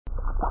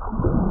Hey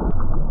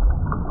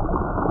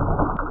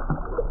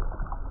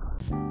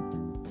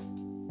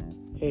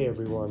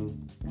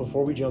everyone,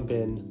 before we jump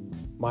in,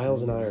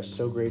 Miles and I are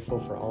so grateful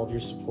for all of your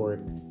support,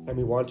 and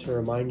we want to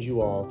remind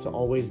you all to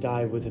always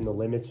dive within the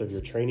limits of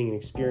your training and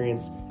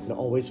experience, and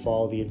always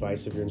follow the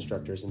advice of your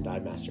instructors and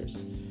dive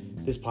masters.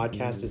 This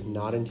podcast is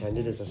not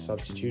intended as a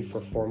substitute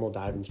for formal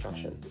dive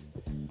instruction.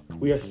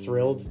 We are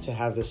thrilled to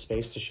have this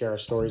space to share our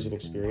stories and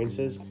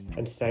experiences,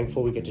 and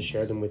thankful we get to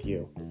share them with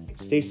you.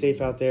 Stay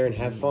safe out there and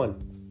have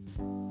fun.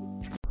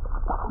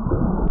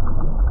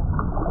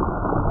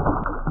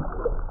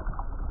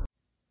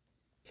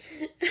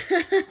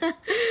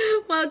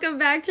 Welcome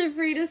back to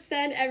Free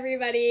Descent,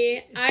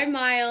 everybody. I'm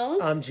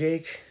Miles. I'm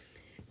Jake.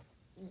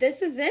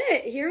 This is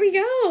it. Here we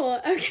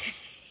go. Okay.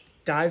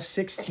 Dive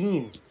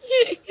 16.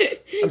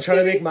 I'm trying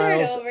to make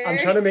Miles. I'm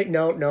trying to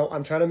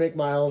make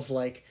Miles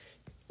like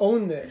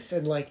own this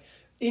and like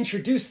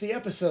introduce the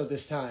episode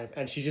this time.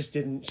 And she just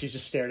didn't. She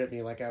just stared at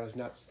me like I was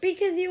nuts.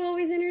 Because you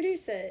always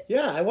introduce it.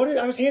 Yeah, I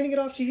was handing it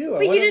off to you.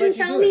 But you didn't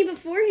tell me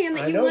beforehand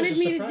that you wanted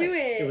me to do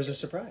it. It was a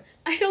surprise.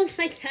 I don't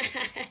like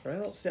that.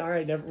 Well, all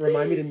right.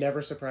 Remind me to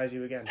never surprise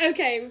you again.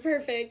 Okay,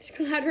 perfect.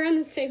 Glad we're on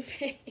the same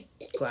page.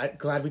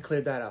 Glad we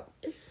cleared that up.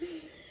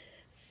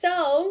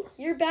 So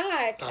you're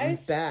back. I'm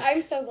back.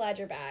 I'm so glad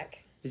you're back.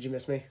 Did you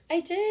miss me? I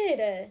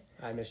did.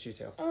 I missed you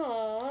too.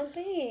 Aw,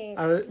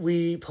 thanks.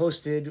 We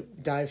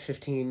posted Dive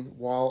 15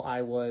 while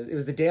it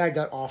was the day I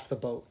got off the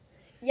boat.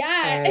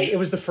 Yeah. And it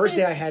was the first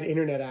day I had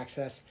internet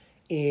access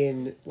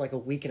in like a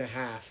week and a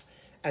half.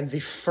 And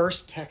the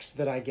first text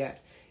that I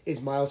get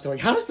is Miles going,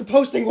 "How does the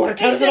posting work?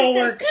 How does it all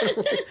work?"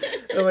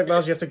 And I'm like,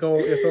 "Miles, you have to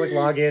like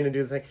log in and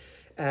do the thing."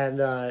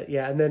 And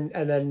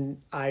and then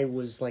I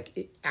was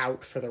like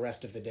out for the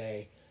rest of the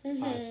day,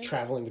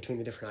 traveling between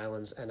the different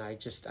islands. And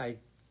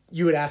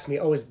you had asked me,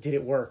 did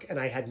it work? And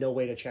I had no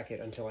way to check it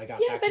until I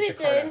got back to Jakarta. Yeah,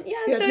 but it did.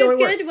 Yeah, so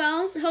it's good.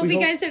 Well, hope you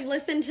guys have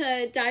listened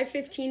to Dive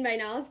 15 by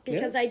now,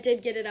 because I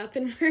did get it up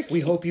and working. We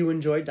hope you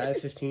enjoyed Dive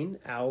 15.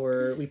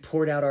 We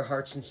poured out our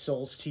hearts and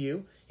souls to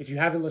you. If you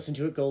haven't listened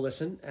to it, go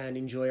listen and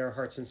enjoy our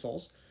hearts and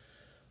souls.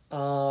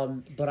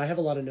 But I have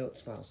a lot of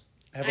notes, Miles.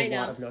 I have a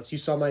lot of notes. You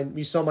saw my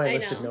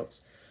list of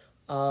notes.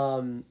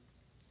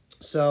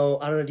 So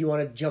I don't know. Do you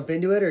want to jump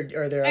into it,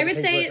 or are there? I would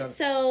say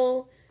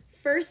so.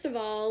 First of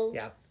all,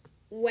 yeah.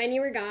 When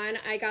you were gone,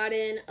 I got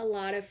in a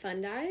lot of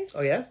fun dives.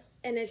 Oh yeah.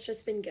 And it's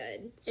just been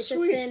good. It's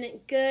Sweet. Just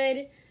been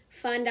good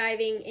fun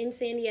diving in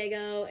San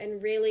Diego,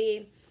 and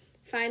really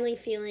finally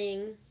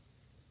feeling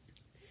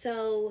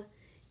so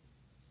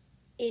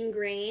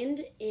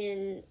ingrained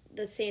in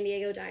the San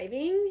Diego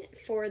diving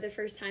for the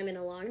first time in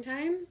a long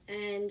time.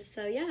 And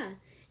so yeah,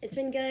 it's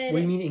been good. What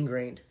do you mean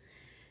ingrained?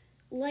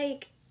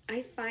 Like,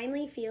 I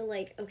finally feel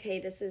like, okay,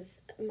 this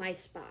is my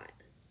spot.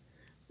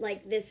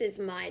 Like, this is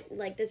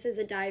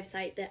a dive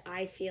site that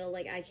I feel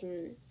like I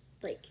can,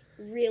 like,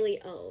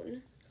 really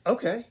own.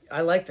 Okay.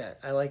 I like that.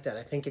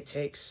 I think it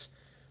takes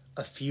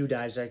a few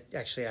dives. I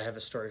have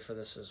a story for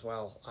this as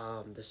well.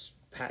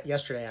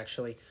 Yesterday,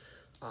 actually,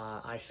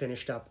 I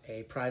finished up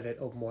a private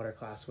open water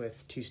class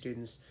with 2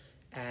 students,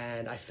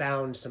 and I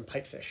found some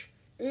pipefish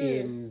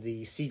in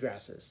the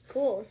seagrasses.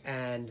 Cool.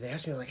 And they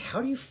asked me, like,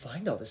 how do you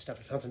find all this stuff?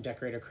 I found some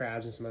decorator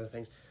crabs and some other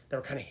things that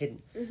were kind of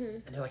hidden. Mm-hmm.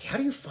 And they're like, how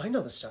do you find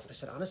all this stuff? And I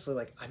said, honestly,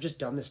 like, I've just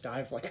done this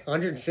dive like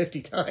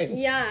 150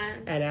 times. Yeah.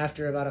 And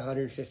after about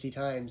 150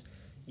 times,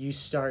 you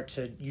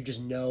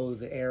just know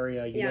the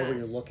area, you know what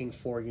you're looking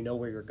for, you know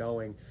where you're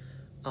going.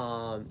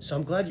 So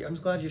I'm glad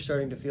you're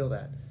starting to feel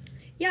that.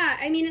 Yeah,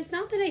 I mean, it's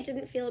not that I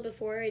didn't feel it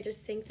before. I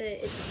just think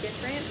that it's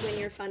different when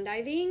you're fun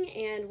diving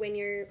and when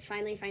you're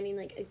finally finding,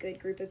 like, a good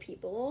group of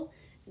people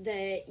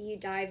that you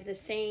dive the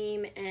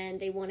same and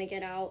they want to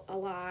get out a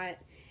lot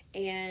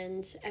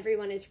and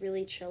everyone is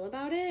really chill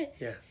about it.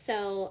 Yeah.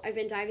 So I've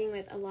been diving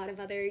with a lot of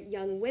other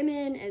young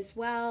women as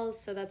well,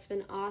 so that's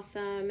been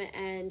awesome,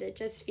 and it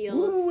just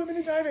feels... Woo, women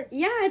in diving!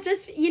 Yeah, it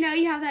just, you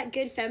have that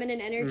good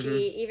feminine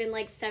energy, even,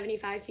 like,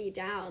 75 feet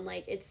down.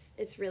 Like,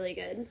 it's really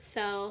good.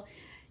 So...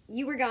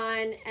 You were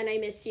gone, and I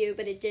missed you,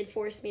 but it did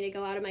force me to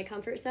go out of my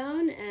comfort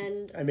zone,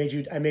 and... I made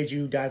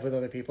you dive with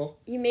other people?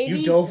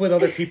 You dove with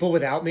other people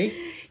without me?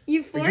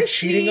 You forced me... Are you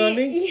cheating on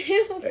me?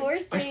 You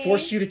forced me. I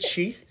forced you to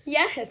cheat?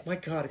 Yes. My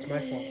God, it's my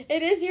fault.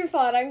 It is your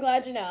fault, I'm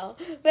glad you know.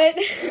 But...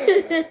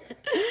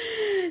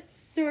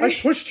 Sorry. I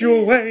pushed you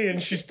away,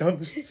 and she's done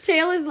this.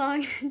 Tail is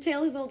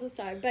old as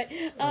time, but...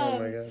 oh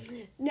my God.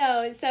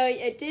 No, so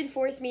it did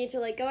force me to,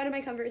 like, go out of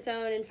my comfort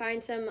zone and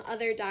find some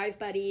other dive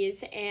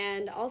buddies,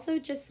 and also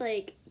just,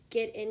 like...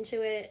 get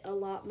into it a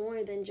lot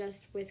more than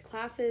just with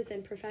classes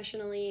and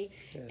professionally.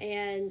 Yeah.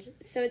 And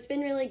so it's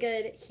been really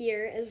good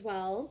here as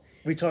well.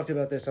 We talked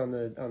about this on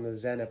the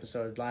Zen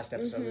episode, last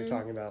episode. We were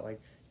talking about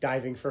like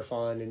diving for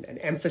fun and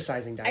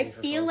emphasizing diving for fun.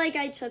 I feel like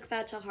I took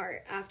that to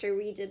heart after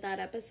we did that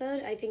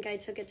episode. I think I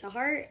took it to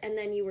heart, and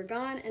then you were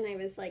gone and I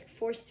was like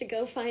forced to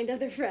go find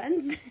other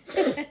friends.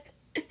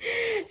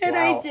 And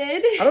wow. I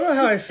did. I don't know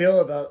how I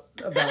feel about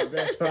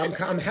this,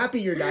 but I'm happy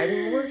you're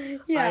diving more.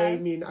 Yeah. I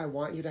mean, I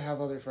want you to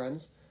have other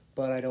friends,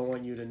 but I don't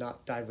want you to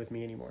not dive with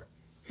me anymore.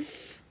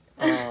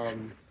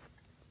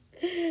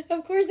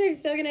 Of course I'm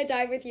still going to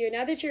dive with you.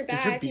 Now that you're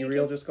back. Did your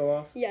B-reel just go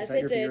off? Yes,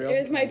 it did. It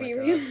was my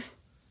B-reel.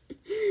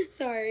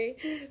 Sorry.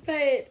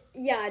 But,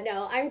 yeah,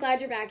 no, I'm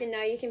glad you're back, and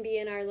now you can be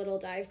in our little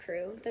dive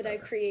crew that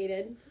I've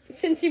created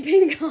since you've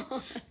been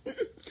gone.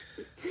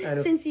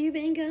 Since you've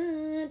been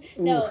gone.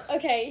 Ooh. No,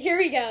 okay, here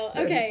we go.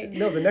 Okay.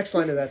 No, the next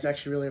line of that's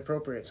actually really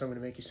appropriate, so I'm going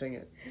to make you sing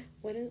it.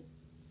 What is...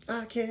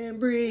 I can't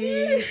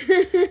breathe.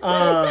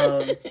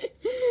 Okay,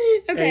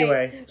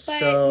 anyway,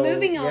 so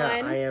moving on.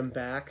 Yeah, I am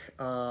back.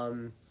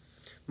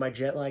 My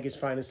jet lag is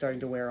finally starting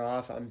to wear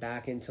off. I'm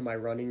back into my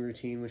running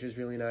routine, which is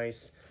really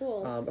nice.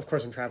 Cool. Of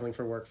course, I'm traveling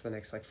for work for the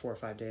next 4 or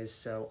 5 days,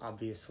 so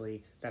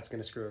obviously that's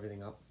going to screw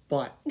everything up.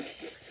 But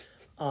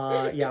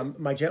yeah,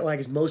 my jet lag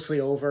is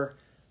mostly over.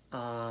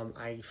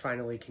 I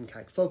finally can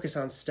kind of focus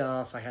on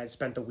stuff. I had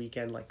spent the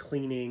weekend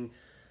cleaning.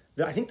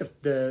 I think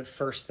the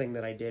first thing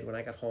that I did when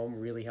I got home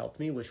really helped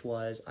me, which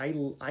was I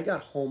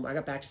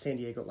got back to San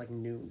Diego at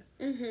noon.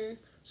 Mm-hmm.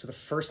 So the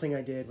first thing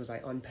I did was I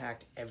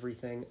unpacked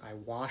everything. I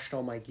washed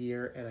all my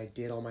gear and I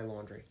did all my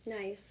laundry.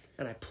 Nice.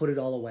 And I put it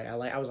all away.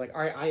 I was like, all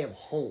right, I am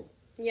home.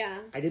 Yeah.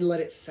 I didn't let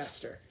it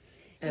fester.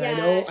 And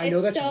yeah, I know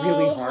that's so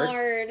really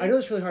hard. I know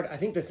that's really hard. I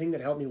think the thing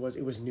that helped me was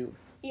it was noon.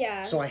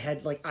 Yeah. So I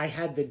had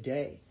the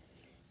day.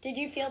 Did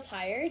you feel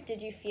tired?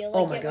 Did you feel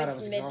oh like my it God, was I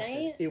was midnight?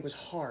 Exhausted. It was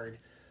hard.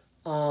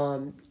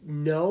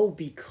 No,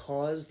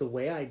 because the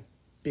way I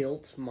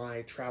built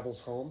my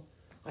travels home,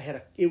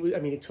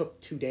 it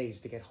took 2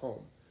 days to get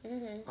home.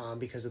 Mm-hmm.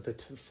 Because of the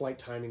flight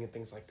timing and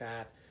things like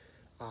that.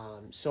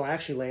 So I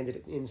actually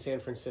landed in San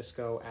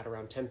Francisco at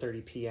around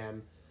 10:30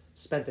 p.m.,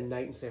 spent the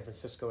night in San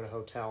Francisco at a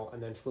hotel,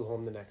 and then flew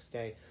home the next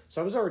day.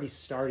 So I was already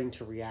starting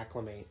to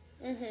reacclimate.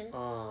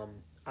 Mm-hmm.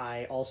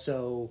 I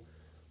also,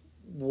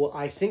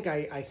 I think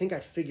I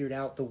figured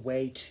out the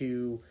way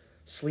to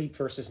sleep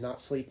versus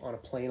not sleep on a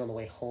plane on the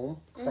way home,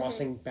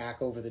 crossing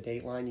back over the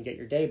date line. You get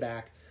your day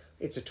back.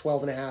 It's a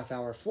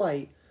 12.5-hour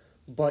flight,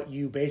 but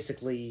you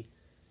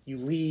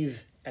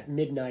leave at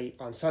midnight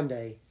on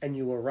Sunday and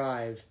you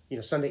arrive,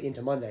 Sunday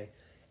into Monday,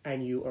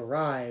 and you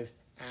arrive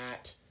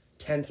at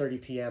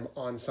 10:30 p.m.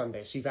 on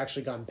Sunday. So you've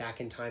actually gone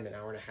back in time an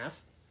hour and a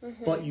half,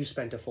 but you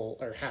spent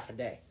half a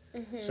day.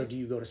 Mm-hmm. So do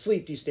you go to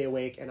sleep? Do you stay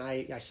awake? And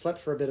I slept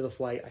for a bit of the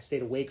flight. I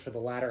stayed awake for the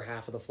latter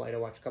half of the flight. I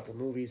watched a couple of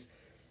movies,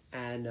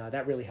 and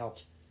that really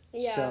helped.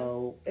 Yeah.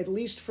 So at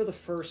least for the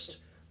first,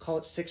 call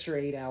it 6 or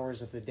 8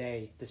 hours of the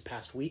day this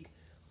past week,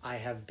 I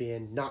have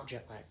been not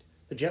jet lagged.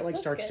 The jet lag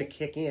starts to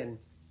kick in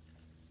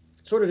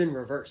sort of in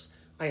reverse.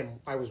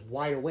 I was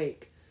wide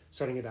awake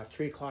starting at about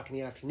 3 o'clock in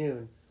the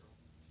afternoon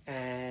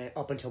and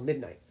up until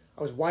midnight.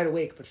 I was wide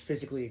awake but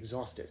physically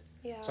exhausted.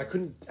 Yeah. So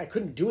I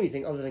couldn't do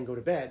anything other than go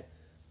to bed,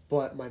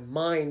 but my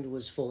mind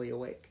was fully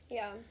awake.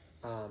 Yeah.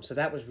 So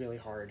that was really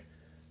hard.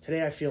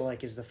 Today I feel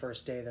like is the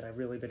first day that I've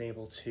really been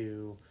able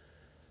to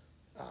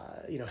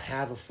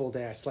have a full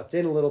day. I slept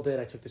in a little bit.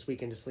 I took this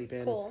weekend to sleep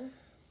in. Cool.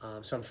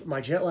 So my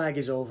jet lag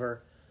is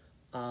over.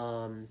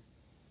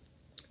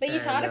 But you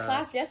taught a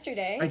class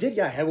yesterday. I did,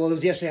 yeah. Well, it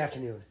was yesterday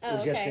afternoon.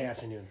 Oh, yesterday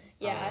afternoon.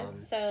 Yeah,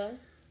 so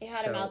you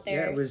had him out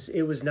there. Yeah,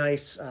 it was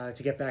nice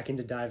to get back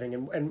into diving,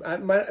 and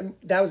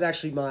that was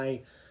actually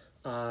my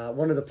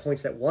one of the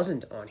points that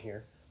wasn't on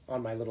here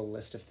on my little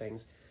list of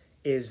things,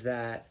 is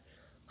that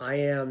I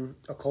am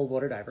a cold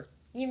water diver.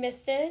 You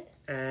missed it?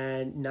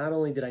 And not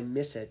only did I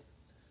miss it,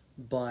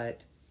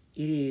 but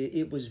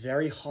it was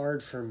very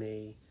hard for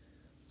me.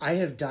 I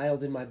have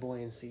dialed in my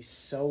buoyancy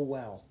so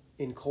well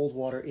in cold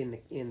water,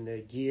 in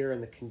the gear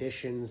and the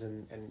conditions,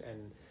 and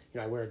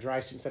I wear a dry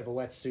suit instead of a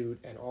wetsuit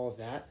and all of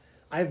that.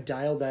 I've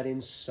dialed that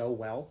in so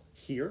well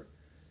here.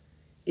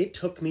 It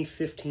took me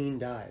 15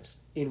 dives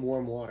in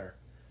warm water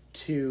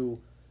to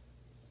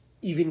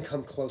even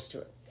come close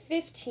to it.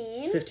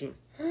 15? 15.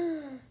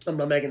 I'm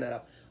not making that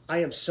up.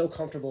 I am so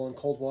comfortable in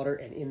cold water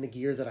and in the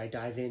gear that I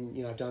dive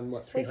in. I've done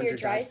 300 with your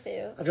dry dives.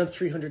 Suit. I've done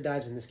 300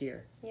 dives in this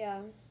gear.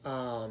 Yeah.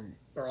 Or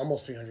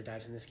almost 300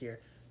 dives in this gear.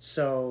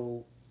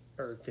 So,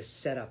 or this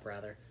setup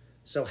rather.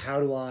 So how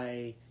do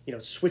I,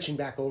 switching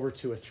back over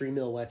to a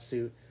 3mm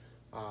wetsuit,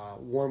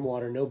 warm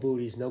water, no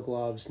booties, no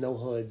gloves, no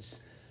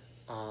hoods,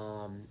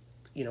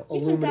 You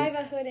aluminum. don't dive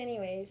a hood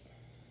anyways.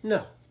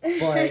 No,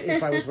 but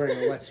if I was wearing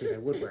a wetsuit, I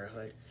would wear a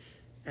hood.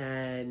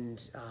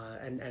 And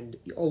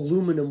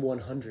aluminum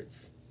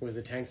 100s was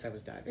the tanks I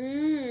was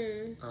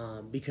diving.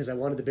 Because I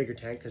wanted the bigger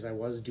tank because I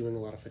was doing a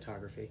lot of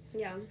photography.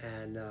 Yeah.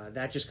 And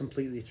that just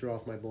completely threw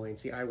off my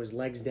buoyancy. I was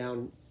legs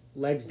down,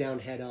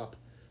 head up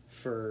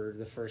for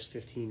the first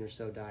 15 or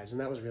so dives, and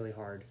that was really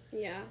hard.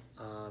 Yeah.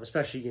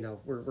 Especially,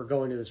 we're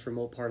going to this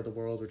remote part of the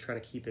world. We're trying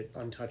to keep it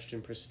untouched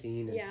and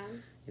pristine. And, yeah.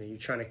 You're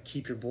trying to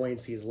keep your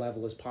buoyancy as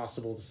level as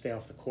possible to stay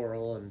off the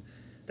coral, and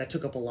that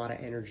took up a lot of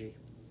energy.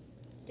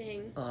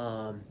 Dang.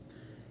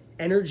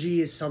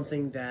 Energy is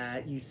something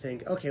that you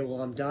think, okay,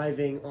 well, I'm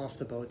diving off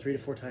the boat 3 to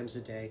 4 times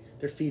a day.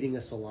 They're feeding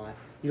us a lot.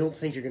 You don't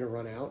think you're going to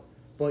run out,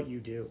 but you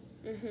do.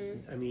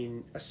 Mm-hmm. I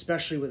mean,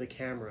 especially with a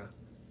camera.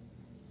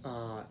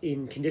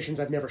 In conditions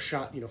I've never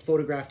shot,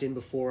 photographed in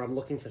before. I'm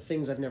looking for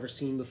things I've never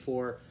seen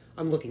before.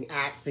 I'm looking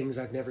at things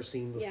I've never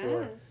seen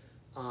before.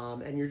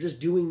 and you're just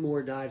doing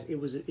more dives. It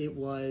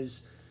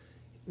was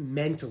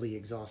mentally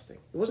exhausting.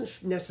 It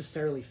wasn't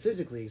necessarily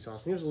physically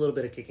exhausting. There was a little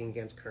bit of kicking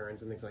against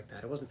currents and things like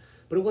that.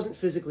 But it wasn't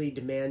physically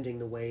demanding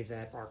the way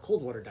that our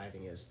cold water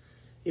diving is.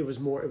 It was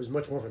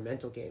much more of a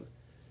mental game,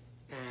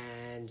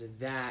 and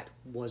that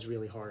was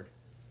really hard.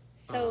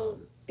 So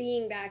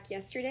being back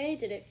yesterday,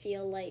 did it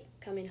feel like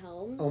coming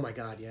home? Oh my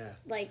God, yeah.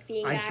 Like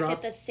being back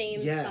at the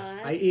same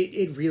spot?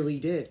 It really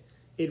did.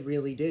 It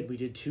really did. We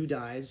did 2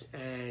 dives,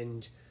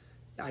 and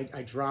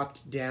I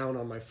dropped down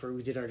on my first.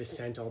 We did our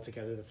descent all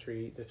together, the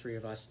three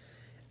of us,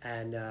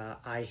 and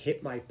I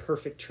hit my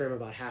perfect trim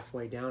about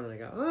halfway down, and I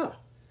go, oh,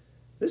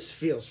 this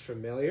feels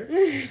familiar.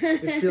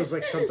 It feels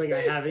like something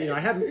I haven't.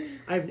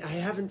 I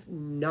haven't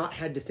not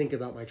had to think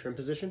about my trim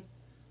position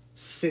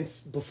since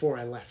before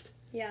I left.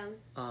 Yeah.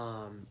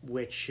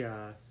 Which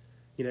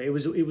it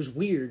was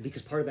weird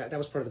because that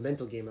was part of the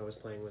mental game I was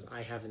playing was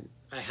I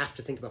have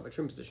to think about my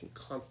trim position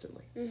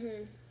constantly.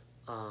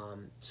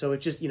 Mm-hmm. So it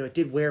just it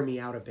did wear me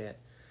out a bit.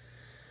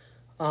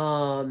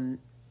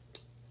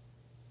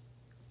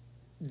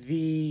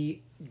 The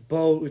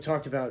boat we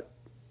talked about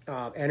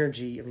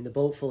energy. I mean, the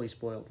boat fully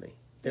spoiled me.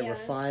 There were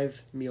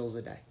 5 meals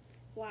a day.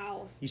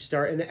 Wow. You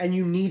start and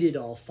you needed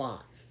all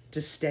 5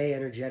 to stay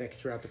energetic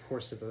throughout the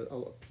course of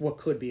what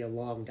could be a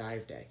long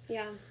dive day.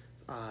 Yeah.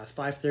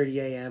 5:30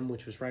 a.m.,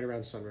 which was right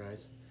around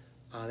sunrise.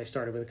 They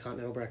started with a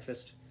continental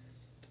breakfast,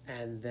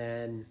 and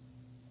then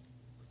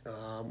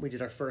we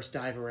did our first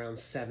dive around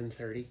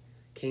 7:30.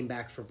 Came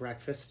back for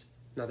breakfast,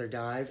 another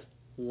dive,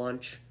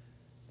 lunch,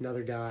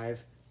 another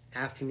dive,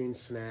 afternoon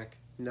snack,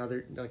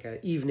 another like an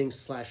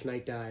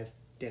evening/night dive,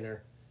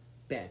 dinner,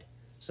 bed.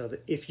 So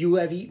that if you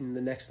have eaten,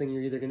 the next thing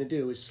you're either going to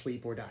do is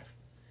sleep or dive.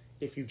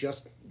 If you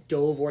just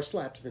dove or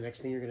slept, the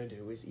next thing you're going to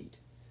do is eat.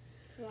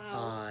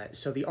 Wow.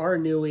 So the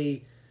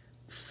Aranui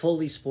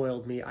fully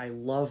spoiled me. I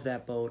love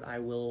that boat. I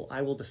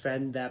will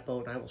defend that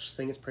boat, and I will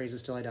sing its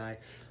praises till I die.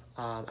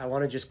 I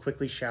want to just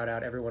quickly shout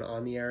out everyone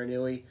on the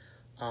Aranui,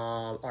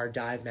 our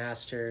dive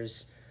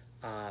masters,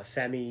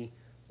 Femi,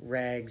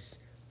 Regs,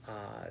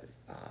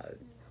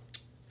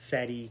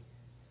 Fetty,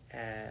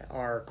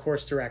 our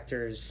course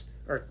directors,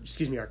 our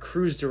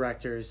cruise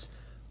directors,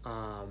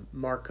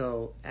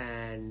 Marco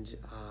and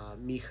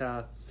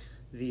Mija.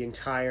 The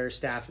entire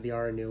staff of the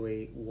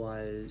Aranui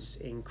was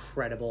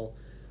incredible.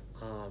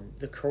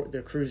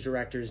 The cruise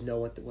directors know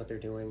what they're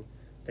doing.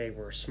 They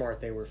were smart.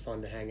 They were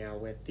fun to hang out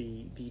with.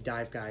 The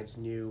dive guides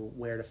knew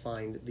where to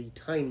find the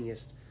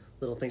tiniest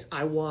little things.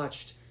 I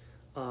watched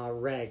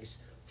Regs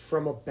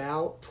from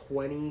about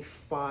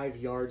 25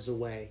 yards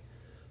away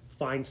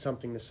find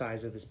something the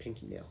size of his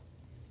pinky nail.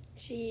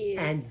 Jeez.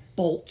 And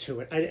bolt to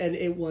it. And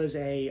it was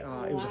a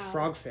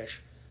frogfish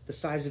the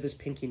size of his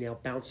pinky nail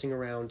bouncing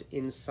around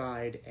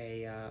inside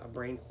a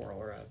brain coral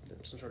or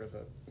some sort of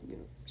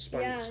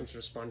sponge, some sort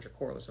of sponge or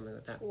coral or something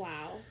like that.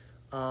 Wow.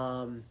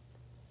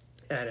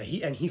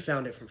 And he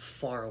found it from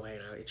far away,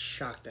 and it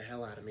shocked the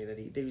hell out of me that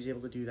he was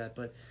able to do that.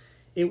 But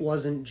it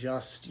wasn't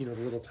just the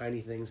little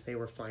tiny things. They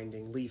were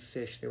finding leaf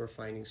fish, they were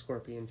finding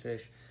scorpion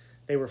fish,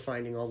 they were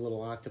finding all the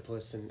little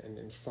octopus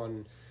and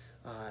fun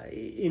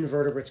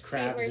invertebrates,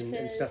 crabs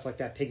and stuff like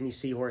that. Pygmy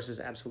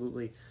seahorses,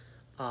 absolutely.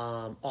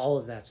 All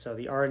of that. So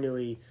the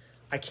Aranui,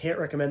 I can't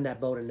recommend that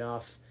boat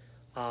enough.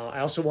 I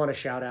also want to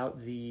shout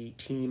out the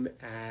team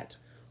at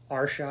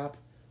our shop,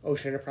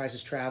 Ocean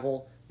Enterprises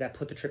Travel, that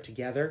put the trip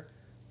together.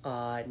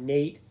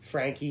 Nate,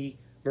 Frankie,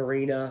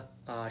 Marina,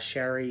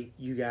 Sherry,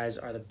 you guys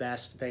are the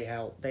best. They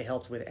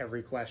helped with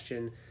every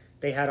question.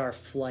 They had our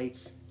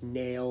flights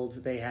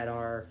nailed. They had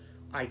our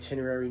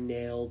itinerary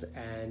nailed,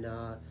 and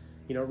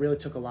it really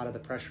took a lot of the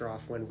pressure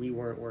off when we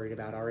weren't worried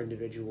about our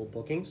individual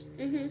bookings.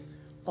 Mm-hmm.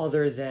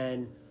 Other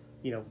than,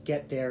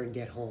 get there and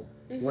get home.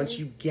 Mm-hmm. Once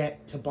you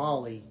get to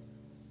Bali,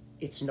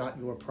 it's not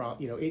your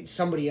problem.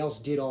 Somebody else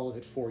did all of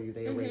it for you.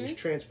 They arranged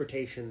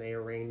transportation. They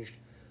arranged,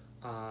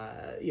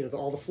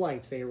 all the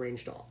flights. They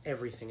arranged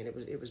everything, and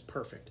it was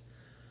perfect.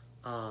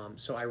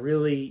 So I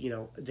really,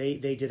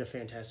 they did a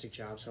fantastic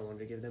job. So I wanted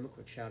to give them a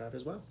quick shout out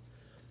as well.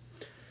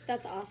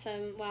 That's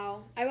awesome.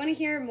 Wow. I want to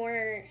hear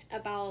more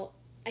about.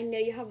 I know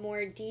you have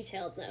more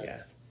detailed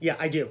notes. Yeah,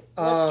 I do.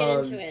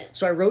 Let's get into it.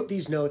 So I wrote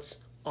these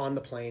notes on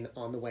the plane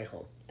on the way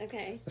home.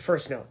 Okay. The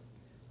first note: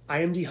 I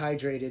am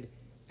dehydrated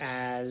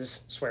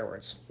as swear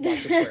words.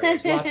 Lots of swear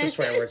words. Lots of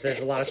swear words.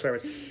 There's a lot of swear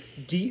words.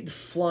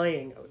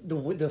 Flying,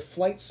 the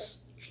flights,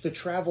 the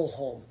travel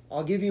home.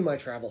 I'll give you my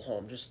travel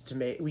home just to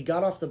make. We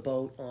got off the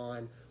boat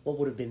on what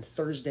would have been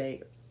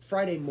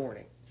Friday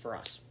morning for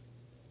us.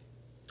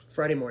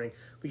 Friday morning,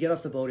 we get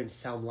off the boat in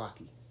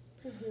Saumlaki.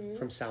 Mm-hmm.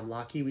 From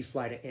Saumlaki, we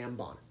fly to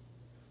Ambon.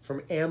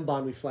 From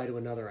Ambon, we fly to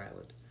another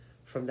island.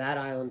 From that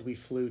island, we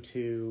flew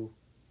to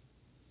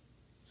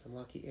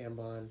Saumlaki,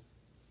 Ambon,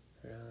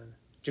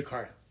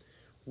 Jakarta.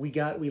 We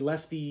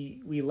left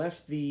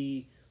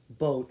the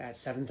boat at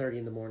 7:30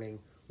 in the morning.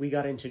 We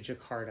got into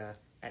Jakarta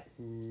at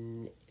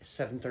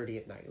 7:30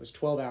 at night. It was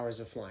 12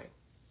 hours of flying.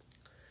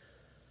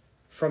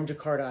 From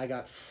Jakarta, I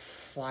got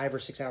 5 or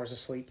 6 hours of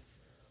sleep.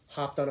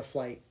 Hopped on a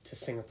flight to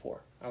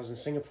Singapore. I was in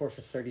Singapore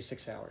for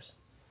 36 hours.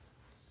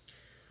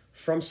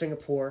 from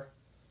Singapore,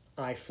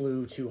 I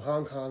flew to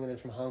Hong Kong, and then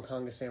from Hong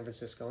Kong to San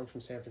Francisco, and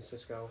from San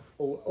Francisco,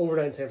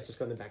 overnight in San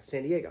Francisco, and then back to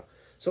San Diego.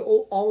 So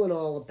all in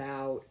all,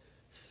 about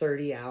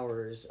 30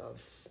 hours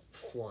of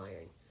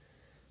flying,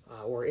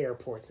 or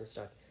airports and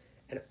stuff.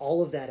 And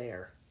all of that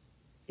air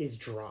is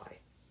dry.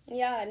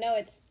 Yeah, no,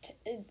 it's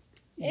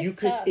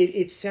tough.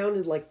 It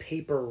sounded like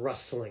paper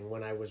rustling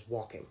when I was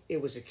walking.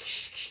 It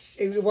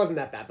wasn't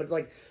that bad, but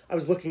like I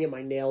was looking at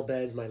my nail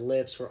beds, my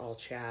lips were all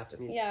chapped.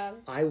 I mean, yeah.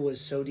 I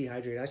was so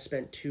dehydrated. I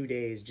spent 2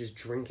 days just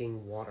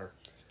drinking water.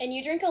 And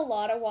you drink a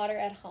lot of water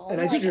at home. And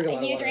I do drink a lot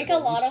of water. You drink a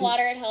lot of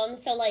water at home,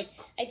 so like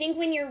I think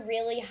when you're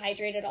really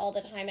hydrated all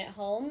the time at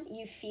home,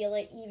 you feel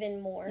it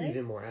even more.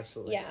 Even more,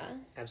 absolutely. Yeah.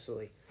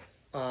 Absolutely.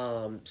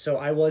 So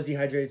I was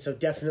dehydrated. So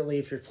definitely,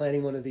 if you're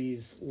planning one of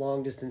these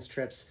long distance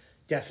trips,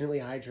 definitely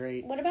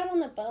hydrate. What about on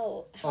the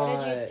boat? How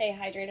did you stay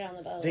hydrated on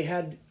the boat?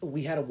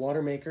 We had a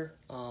water maker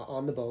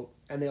on the boat,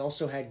 and they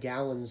also had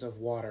gallons of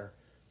water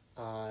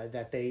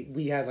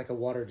we had like a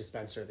water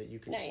dispenser that you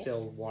can just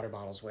fill water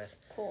bottles with.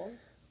 Cool.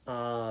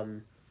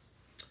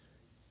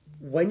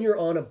 When you're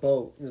on a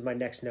boat, this is my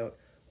next note.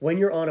 When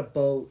you're on a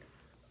boat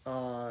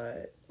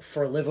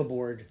for a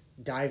liveaboard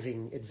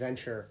diving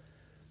adventure,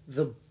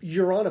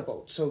 you're on a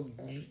boat, so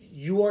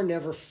you are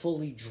never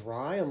fully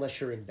dry unless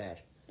you're in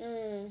bed.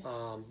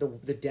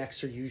 The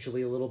decks are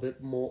usually a little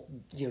bit more,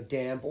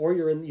 damp, or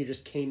you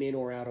just came in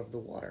or out of the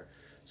water.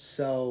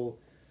 So,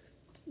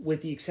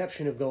 with the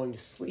exception of going to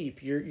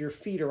sleep, your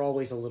feet are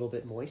always a little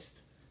bit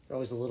moist. They're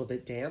always a little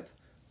bit damp.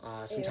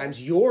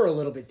 Sometimes you're a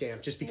little bit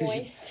damp just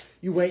because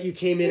you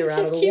came in or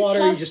out of the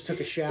water. You just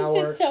took a shower.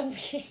 This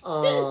is so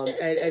weird.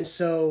 and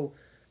so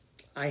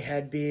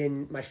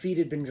my feet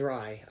had been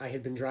dry. I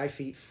had been dry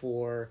feet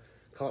for,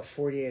 call it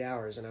 48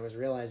 hours, and I was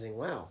realizing,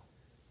 wow,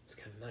 it's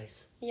kind of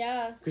nice.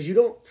 Yeah. Because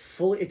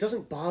it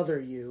doesn't bother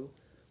you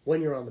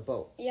when you're on the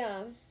boat.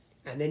 Yeah.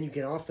 And then you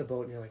get off the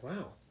boat and you're like,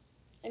 wow.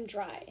 I'm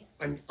dry.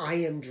 I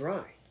am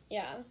dry.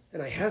 Yeah.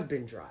 And I have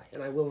been dry,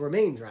 and I will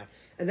remain dry.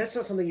 And that's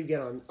not something you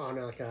get on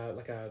like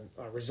a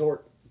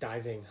resort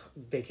diving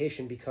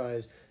vacation,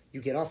 because you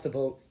get off the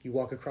boat, you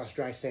walk across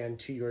dry sand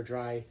to your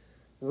dry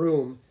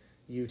room,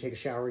 you take a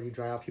shower, you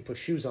dry off, you put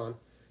shoes on,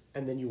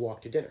 and then you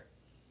walk to dinner.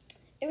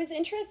 It was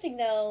interesting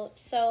though.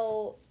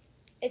 So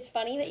it's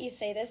funny that you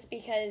say this,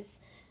 because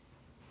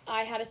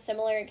I had a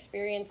similar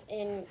experience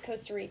in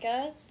Costa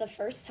Rica the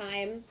first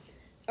time,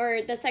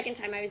 or the second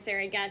time I was there,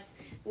 I guess,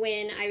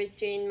 when I was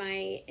doing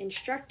my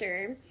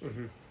instructor,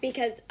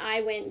 because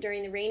I went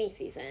during the rainy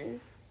season.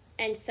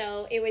 And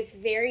so it was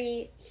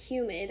very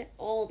humid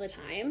all the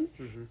time,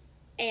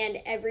 and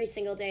every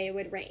single day it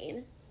would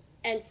rain.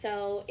 And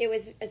so it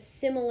was a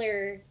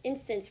similar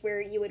instance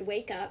where you would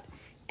wake up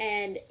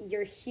and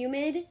you're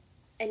humid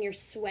and you're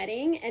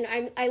sweating.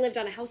 And I lived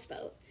on a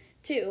houseboat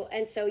too.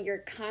 And so you're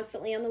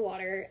constantly on the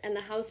water, and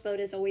the houseboat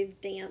is always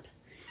damp.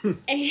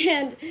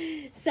 And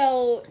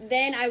so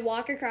then I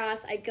walk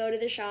across, I go to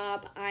the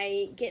shop,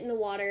 I get in the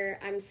water,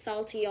 I'm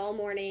salty all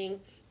morning,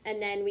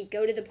 and then we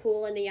go to the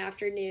pool in the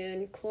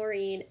afternoon,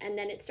 chlorine, and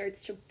then it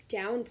starts to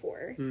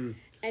downpour.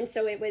 And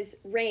so it was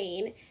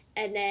rain,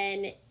 and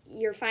then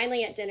you're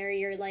finally at dinner,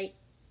 you're like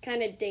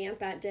kind of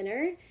damp at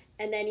dinner,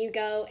 and then you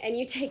go and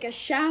you take a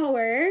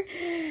shower,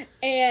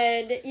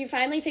 and you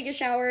finally take a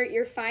shower,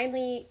 you're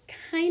finally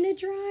kind of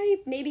dry.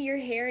 Maybe your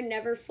hair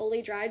never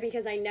fully dried,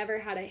 because I never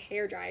had a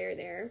hair dryer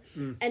there.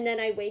 And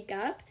then I wake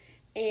up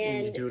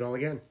and you do it all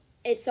again.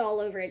 It's all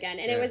over again.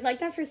 And it was like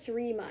that for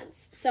 3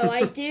 months. So so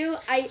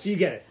you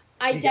get it.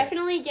 I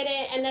definitely get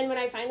it. And then when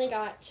I finally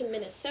got to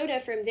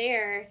Minnesota from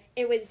there,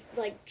 it was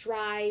like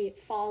dry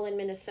fall in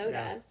Minnesota.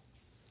 Yeah.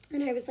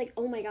 And I was like,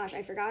 oh my gosh,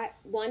 I forgot,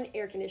 1,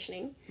 air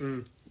conditioning.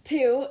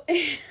 2,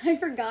 I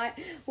forgot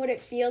what it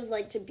feels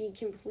like to be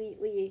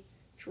completely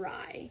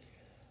dry.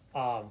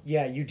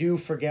 Yeah, you do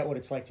forget what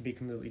it's like to be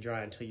completely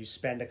dry until you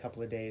spend a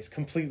couple of days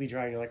completely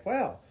dry, and you're like,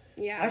 wow,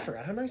 I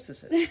forgot how nice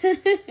this is.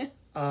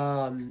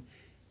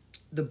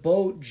 The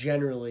boat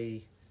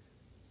generally,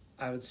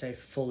 I would say,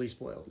 fully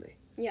spoiled me.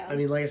 Yeah. I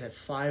mean, like I said,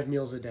 5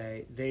 meals a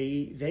day.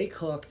 They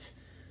cooked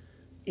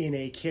in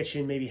a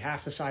kitchen maybe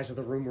half the size of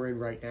the room we're in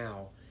right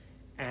now,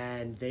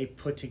 and they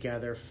put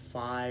together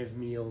 5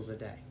 meals a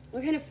day.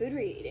 What kind of food were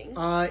you eating?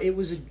 It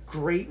was a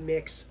great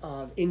mix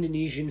of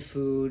Indonesian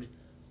food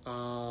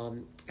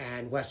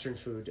and Western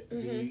food.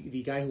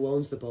 The guy who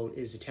owns the boat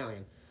is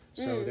Italian.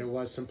 So there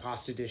was some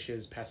pasta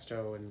dishes,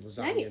 pesto and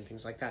lasagna and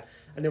things like that.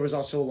 And there was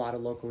also a lot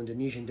of local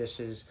Indonesian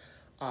dishes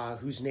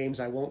whose names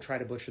I won't try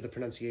to butcher the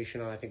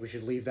pronunciation on. I think we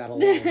should leave that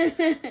alone.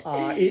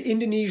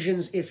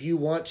 Indonesians, if you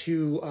want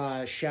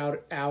to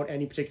shout out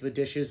any particular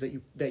dishes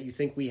that you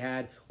think we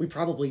had, we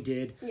probably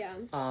did. Yeah.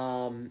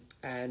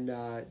 And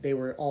they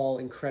were all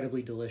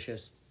incredibly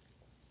delicious.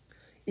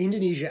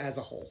 Indonesia as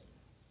a whole.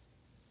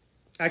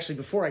 Actually,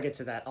 before I get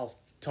to that, I'll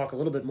talk a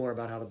little bit more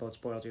about how the boat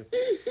spoiled you.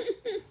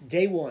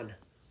 Day 1,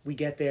 we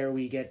get there,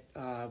 we get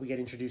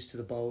introduced to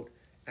the boat,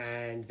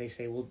 and they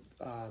say, well,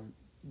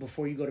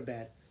 before you go to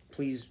bed,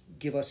 please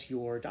give us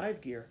your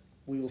dive gear.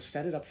 We will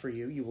set it up for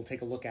you. You will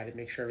take a look at it,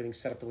 make sure everything's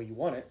set up the way you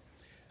want it,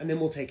 and then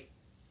we'll take it.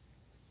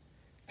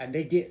 And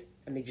they did.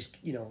 And they just,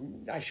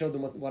 I showed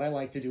them what I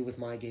like to do with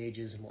my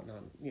gauges and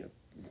whatnot,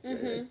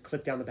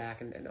 clip down the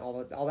back and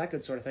all that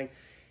good sort of thing.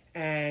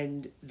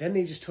 And then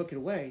they just took it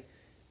away.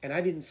 And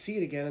I didn't see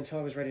it again until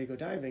I was ready to go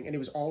diving. And it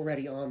was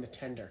already on the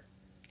tender,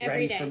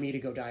 ready for me to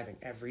go diving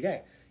every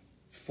day.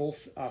 Full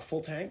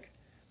tank.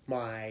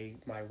 My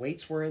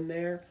weights were in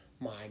there.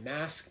 My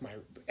mask,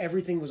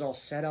 everything was all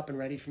set up and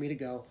ready for me to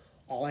go.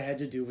 All I had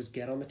to do was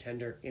get on the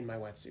tender in my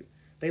wetsuit.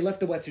 They left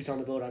the wetsuits on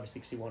the boat, obviously,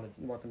 because you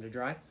want them to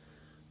dry.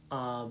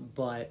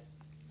 But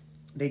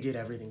they did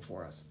everything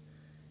for us.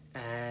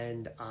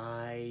 And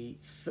I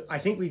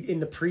think we in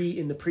the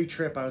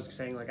pre-trip I was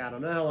saying, like, I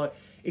don't know how long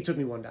it took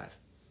me one dive.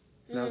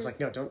 And I was like,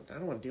 no, I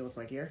don't want to deal with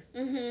my gear. I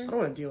don't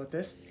want to deal with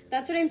this.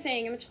 That's what I'm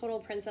saying. I'm a total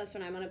princess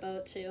when I'm on a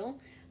boat too.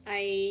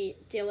 I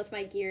deal with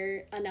my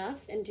gear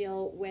enough and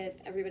deal with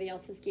everybody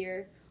else's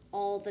gear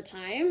all the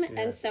time.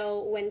 Yeah. And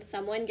so when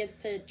someone gets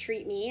to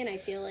treat me and I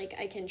feel like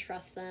I can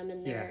trust them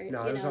and their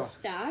awesome.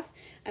 Staff,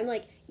 I'm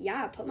like,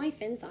 yeah, put my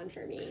fins on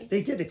for me.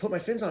 They did. They put my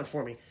fins on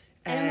for me.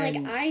 And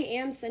I'm like, I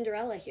am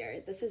Cinderella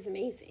here. This is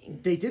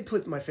amazing. They did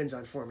put my fins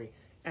on for me.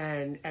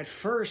 And at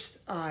first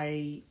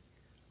I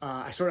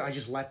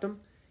just let them.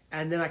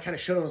 And then I kind of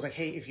showed them, I was like,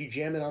 hey, if you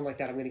jam it on like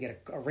that, I'm going to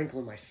get a wrinkle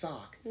in my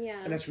sock.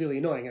 Yeah. And that's really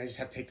annoying, and I just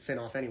have to take the fin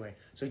off anyway.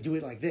 So he do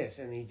it like this,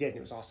 and he did, and it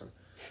was awesome.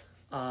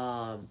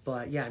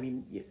 But yeah, I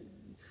mean,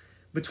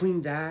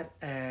 between that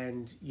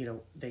and,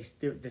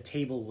 the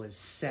table was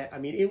set. I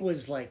mean, it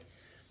was like,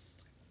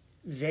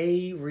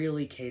 they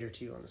really cater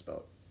to you on this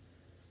boat.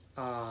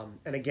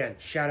 And again,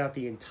 shout out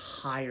the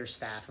entire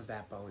staff of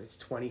that boat. It's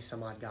 20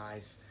 some odd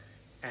guys.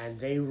 And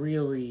they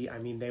really,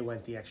 they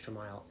went the extra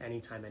mile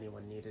anytime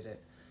anyone needed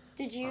it.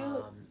 Did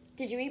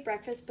you eat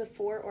breakfast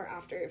before or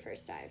after your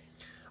first dive?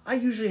 I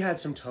usually had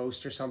some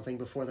toast or something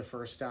before the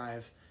first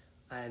dive,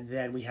 and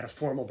then we had a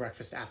formal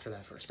breakfast after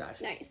that first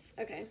dive. Nice.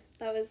 Okay.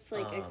 That was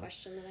like a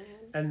question that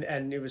I had.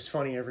 And it was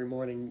funny, every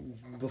morning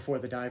before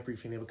the dive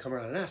briefing, they would come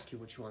around and ask you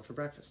what you want for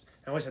breakfast.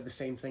 I always had the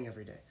same thing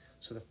every day.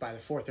 So by the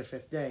fourth or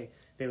fifth day,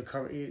 they would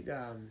come,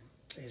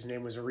 his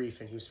name was Arif,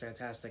 and he was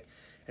fantastic.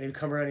 And he would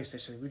come around and he'd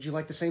say, would you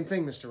like the same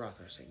thing, Mr. Roth?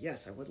 I would say,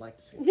 yes, I would like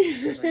the same thing. He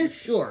says, are you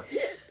sure?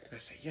 And I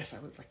say, yes, I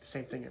would like the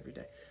same thing every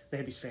day. They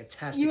had these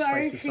fantastic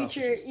spicy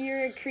sausages.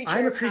 You're a creature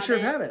I'm a creature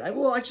of habit.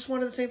 I just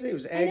wanted the same thing. It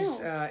was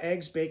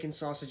eggs, bacon,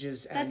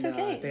 sausages, and that's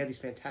okay. They had these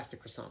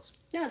fantastic croissants.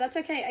 No, that's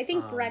okay. I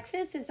think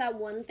breakfast is that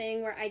one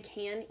thing where I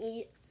can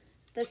eat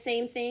the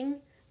same thing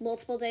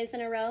multiple days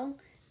in a row.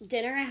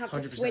 Dinner, I have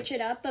to switch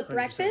it up. But 100%.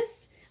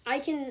 Breakfast, I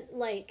can,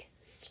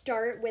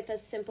 start with a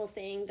simple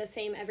thing, the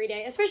same every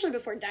day, especially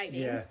before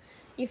diving. Yeah.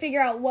 You figure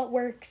out what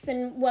works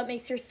and what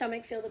makes your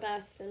stomach feel the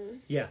best.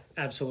 Yeah,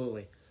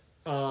 absolutely.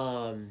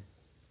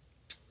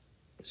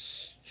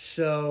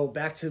 So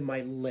back to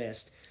my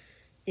list.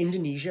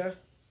 Indonesia,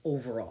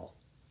 overall,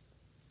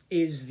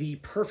 is the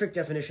perfect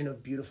definition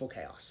of beautiful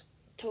chaos.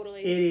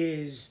 Totally. It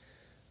is.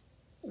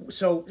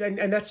 So,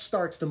 and that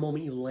starts the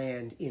moment you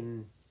land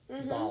in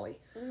Bali.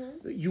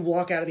 Mm-hmm. You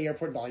walk out of the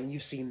airport in Bali, and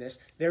you've seen this.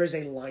 There is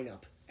a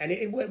lineup.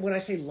 And when I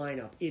say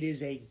lineup, it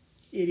is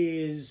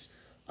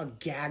a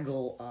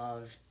gaggle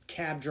of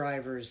cab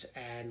drivers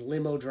and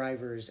limo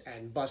drivers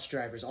and bus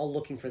drivers all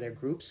looking for their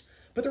groups.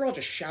 But they're all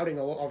just shouting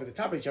all over the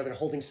top of each other,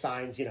 holding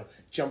signs,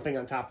 jumping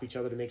on top of each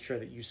other to make sure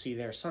that you see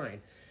their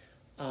sign.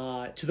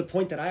 To the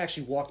point that I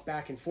actually walked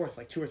back and forth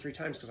 2 or 3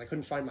 times because I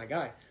couldn't find my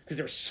guy because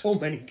there were so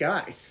many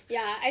guys.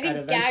 Yeah, I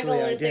think gaggle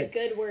is a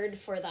good word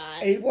for that.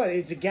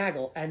 It's a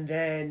gaggle. And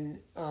then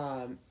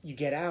you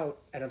get out,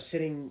 and I'm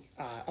sitting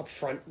up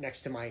front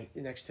next to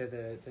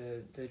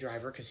the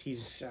driver because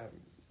it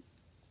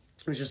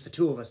was just the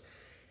two of us.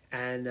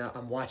 And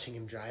I'm watching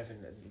him drive,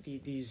 and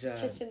these.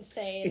 It's just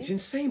insane. It's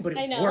insane, but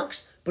it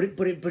works. But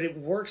it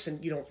works,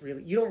 and you don't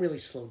really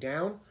slow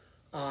down.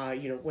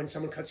 When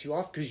someone cuts you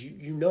off, because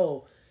you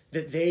know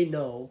that they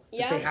know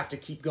that they have to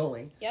keep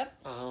going. Yep.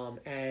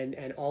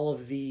 And all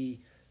of the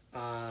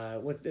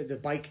the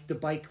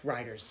bike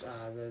riders,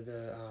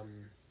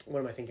 what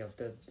am I thinking of?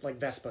 The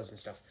Vespas and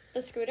stuff.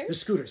 The scooters. The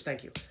scooters.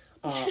 Thank you.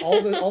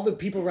 All the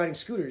people riding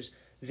scooters.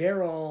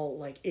 They're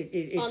all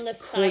it's on the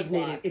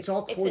coordinated. Sidewalk. It's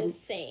all coordinated. It's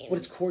insane. But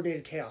it's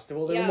coordinated chaos. They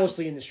were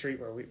mostly in the street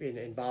where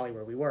in Bali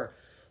where we were,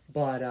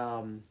 but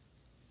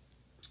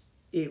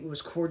it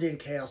was coordinated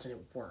chaos and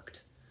it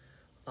worked.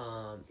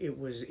 It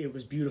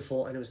was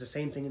beautiful, and it was the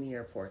same thing in the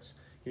airports.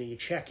 You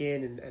check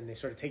in and they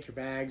sort of take your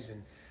bags,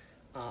 and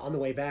on the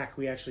way back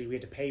we had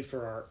to pay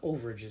for our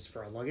overages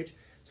for our luggage.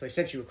 So they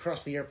sent you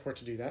across the airport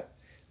to do that,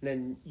 and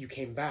then you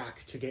came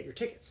back to get your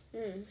tickets.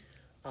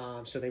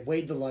 So they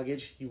weighed the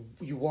luggage,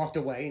 you walked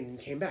away, and you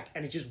came back,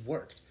 and it just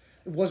worked.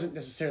 It wasn't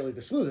necessarily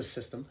the smoothest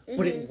system,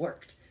 but it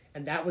worked.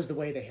 And that was the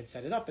way they had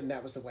set it up, and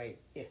that was the way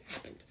it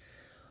happened.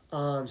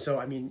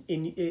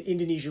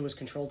 Indonesia was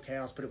controlled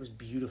chaos, but it was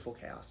beautiful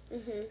chaos.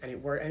 And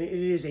it worked, and it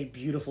is a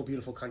beautiful,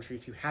 beautiful country.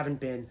 If you haven't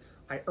been,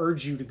 I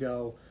urge you to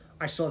go.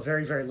 I saw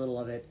very, very little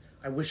of it.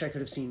 I wish I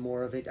could have seen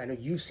more of it. I know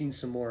you've seen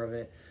some more of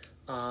it.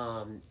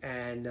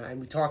 And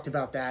we talked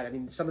about that.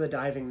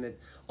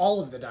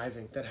 All of the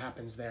diving that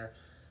happens there,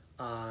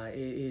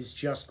 is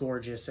just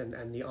gorgeous,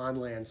 and the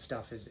on-land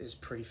stuff is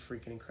pretty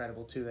freaking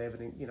incredible too. They have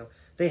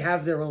they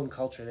have their own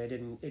culture.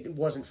 It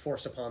wasn't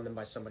forced upon them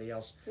by somebody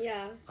else.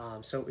 Yeah.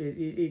 So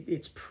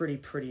it's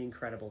pretty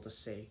incredible to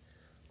see.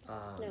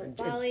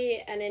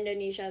 Bali and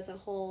Indonesia as a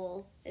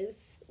whole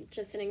is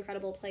just an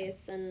incredible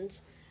place, and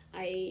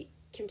I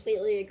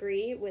completely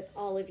agree with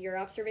all of your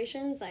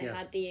observations. I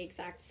had the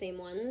exact same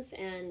ones,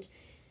 and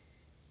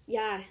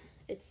yeah,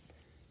 it's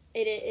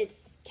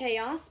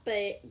chaos,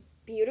 but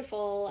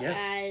beautiful,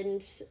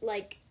 and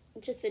like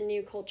just a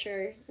new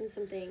culture and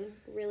something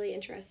really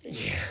interesting.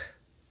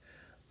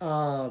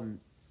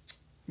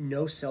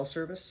 No cell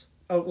service.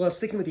 Oh, well,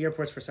 sticking with the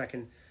airports for a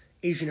second.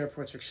 Asian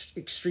airports are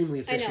extremely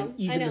efficient,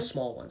 even the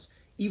small ones.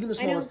 Even the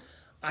small ones.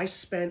 I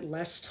spent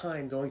less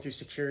time going through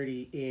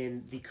security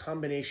in the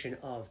combination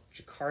of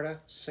Jakarta,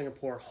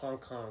 Singapore, Hong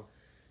Kong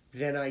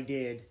than I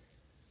did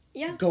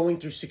going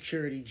through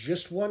security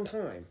just one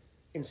time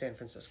in San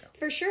Francisco.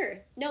 For sure.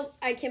 No,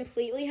 I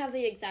completely have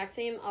the exact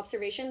same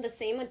observation. The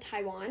same with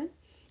Taiwan.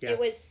 Yeah. It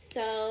was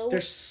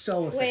they're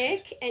so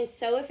quick efficient. And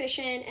so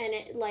efficient, and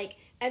it, like,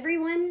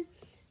 everyone,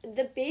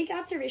 the big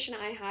observation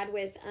I had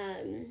with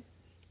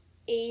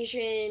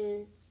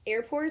Asian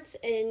airports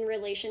in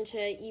relation to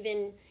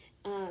even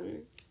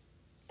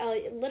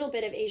a little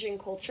bit of Asian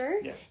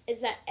culture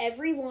is that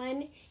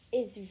everyone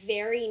is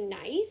very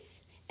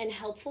nice and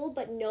helpful,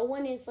 but no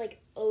one is like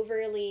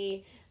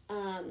overly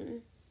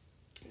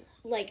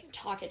like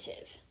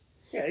talkative.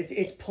 Yeah,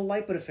 it's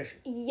polite but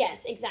efficient.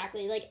 Yes,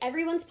 exactly. Like,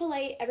 everyone's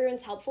polite,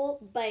 everyone's helpful,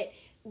 but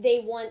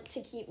they want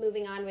to keep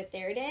moving on with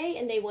their day,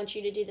 and they want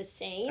you to do the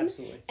same.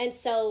 Absolutely. And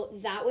so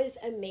that was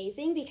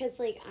amazing, because,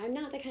 like, I'm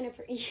not the kind of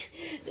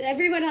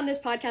everyone on this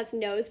podcast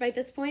knows by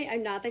this point,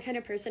 I'm not the kind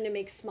of person to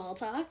make small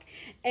talk,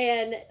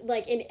 and,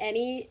 like, in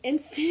any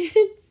instance.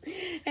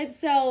 And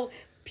so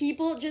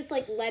people just,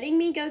 like, letting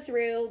me go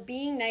through,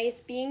 being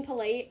nice, being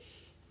polite,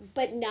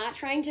 but not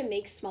trying to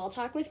make small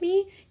talk with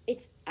me,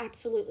 it's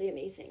absolutely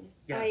amazing.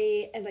 Yeah.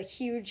 I am a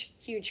huge,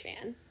 huge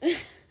fan.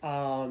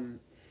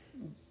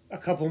 A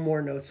couple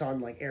more notes on,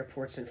 like,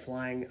 airports and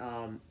flying.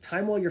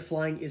 Time while you're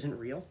flying isn't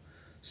real.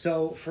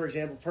 So, for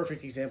example,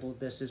 perfect example of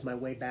this is my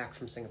way back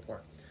from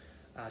Singapore.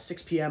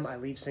 6 p.m. I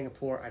leave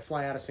Singapore. I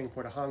fly out of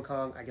Singapore to Hong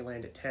Kong. I can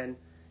land at 10.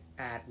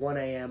 At 1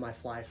 a.m. I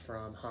fly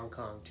from Hong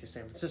Kong to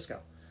San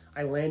Francisco.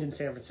 I land in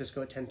San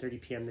Francisco at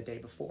 10:30 p.m. the day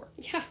before.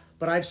 Yeah.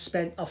 But I've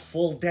spent a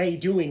full day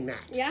doing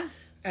that. Yeah.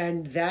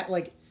 And that,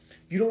 like,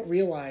 you don't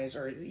realize,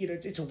 or, you know,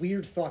 it's a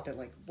weird thought that,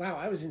 like, wow,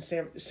 I was in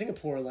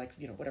Singapore, like,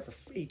 you know, whatever,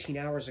 18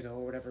 hours ago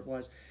or whatever it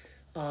was.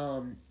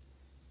 And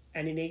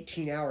in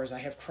 18 hours, I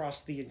have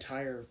crossed the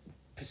entire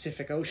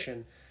Pacific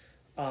Ocean.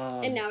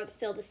 And now it's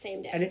still the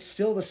same day. And it's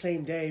still the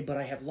same day, but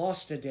I have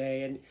lost a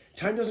day, and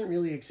time doesn't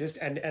really exist.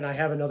 And I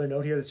have another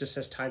note here that just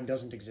says time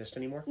doesn't exist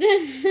anymore.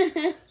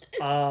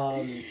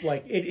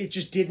 Like, it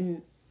just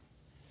didn't...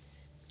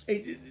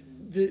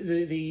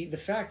 The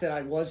fact that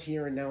I was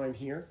here and now I'm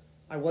here,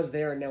 I was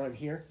there and now I'm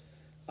here,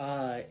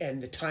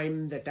 and the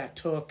time that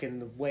took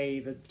and the way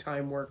the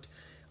time worked,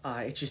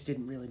 it just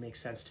didn't really make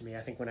sense to me.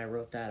 I think when I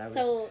wrote that,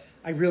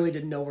 I really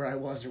didn't know where I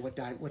was or what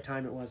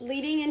time it was.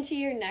 Leading into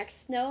your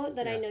next note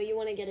that I know you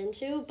want to get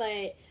into,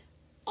 but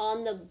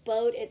on the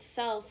boat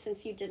itself,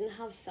 since you didn't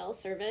have cell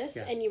service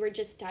and you were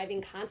just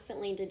diving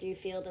constantly, did you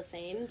feel the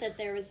same, that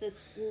there was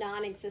this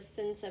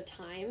non-existence of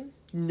time?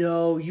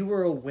 No, you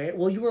were aware.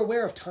 Well, you were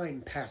aware of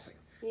time passing.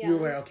 Yeah. You were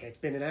aware, okay, it's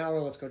been an hour,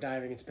 let's go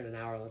diving, it's been an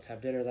hour, let's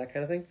have dinner, that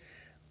kind of thing.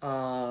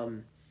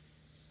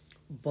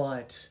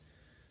 But,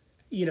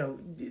 you know,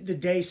 the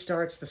day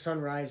starts, the sun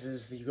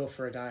rises, you go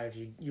for a dive,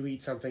 you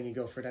eat something, you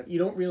go for a dive. You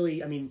don't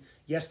really, I mean,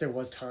 yes, there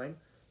was time,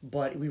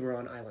 but we were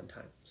on island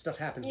time. Stuff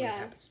happens when it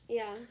happens.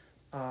 Yeah.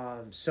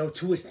 So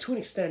to an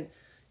extent,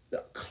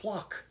 the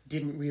clock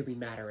didn't really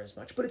matter as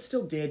much, but it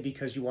still did,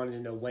 because you wanted to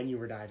know when you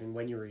were diving,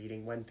 when you were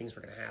eating, when things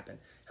were going to happen,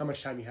 how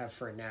much time you have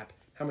for a nap,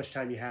 how much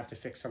time you have to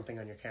fix something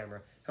on your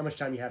camera, how much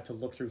time you have to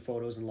look through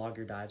photos and log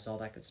your dives, all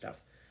that good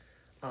stuff.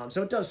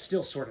 So it does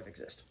still sort of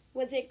exist.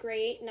 Was it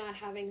great not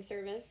having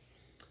service?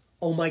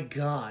 Oh my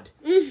God.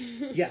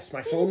 Yes,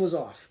 my phone was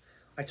off.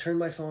 I turned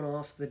my phone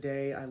off the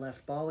day I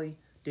left Bali,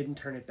 didn't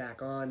turn it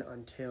back on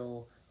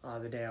until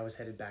the day I was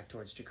headed back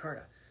towards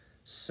Jakarta.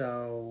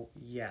 So,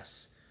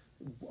 yes,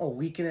 a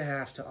week and a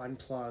half to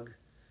unplug.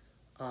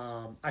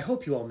 I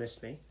hope you all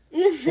missed me,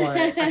 but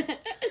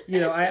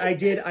I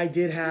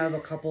did have a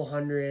couple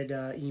hundred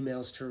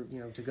emails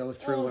to go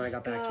through when I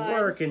got back to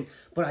work,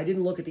 but I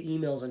didn't look at the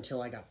emails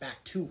until I got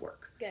back to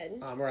work.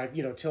 Good.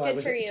 Till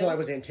I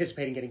was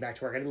anticipating getting back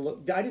to work.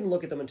 I didn't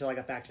look at them until I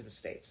got back to the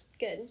States.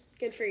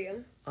 Good for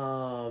you.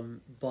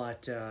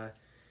 But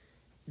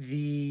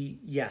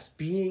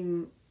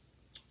being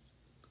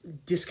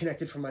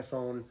disconnected from my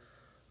phone,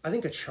 I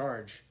think a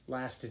charge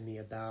lasted me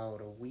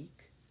about a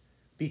week,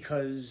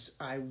 because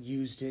I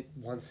used it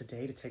once a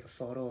day to take a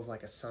photo of,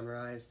 like, a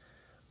sunrise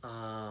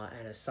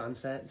and a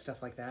sunset and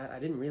stuff like that. I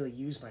didn't really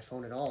use my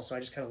phone at all, so I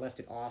just kind of left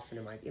it off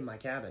in my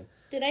cabin.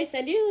 Did I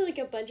send you, like,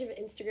 a bunch of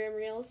Instagram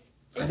reels?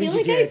 I feel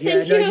like I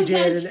sent you a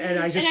bunch. And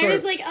I just I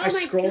was like, oh I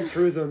scrolled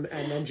through them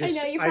and then just...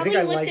 I know, you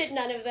probably looked at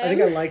none of them. I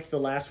think I liked the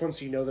last one,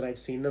 so you know that I'd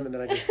seen them, and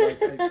then I just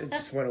it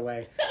just went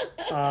away.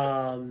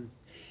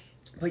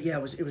 But yeah,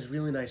 it was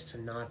really nice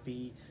to not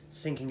be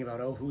thinking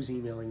about, who's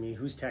emailing me,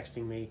 who's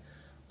texting me.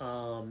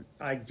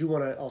 I do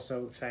want to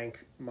also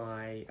thank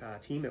my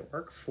team at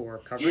work for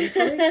covering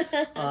for me.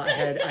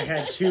 I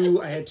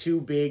had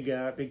two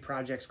big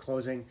projects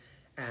closing,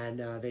 and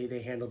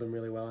they handled them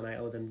really well,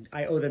 and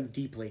I owe them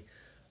deeply.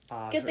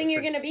 Good thing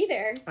you're going to be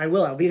there. I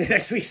will. I'll be there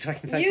next week, so I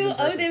can thank them in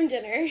person. You owe them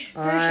dinner,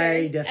 for sure.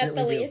 I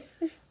definitely at the do. least.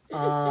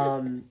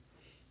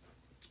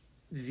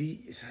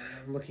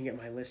 I'm looking at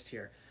my list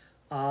here.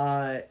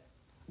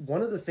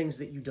 One of the things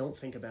that you don't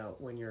think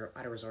about when you're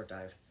at a resort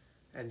dive,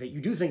 and that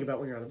you do think about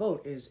when you're on a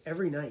boat, is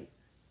every night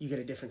you get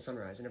a different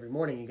sunrise, and every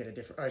morning you get a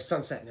different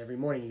sunset, and every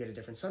morning you get a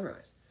different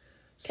sunrise.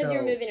 Because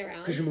you're moving around.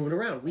 Because you're moving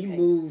around. We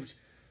moved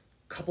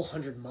a couple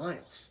 100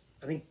 miles.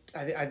 I think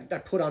I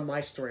put on my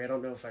story. I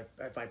don't know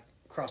if I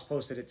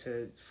cross-posted it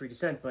to Free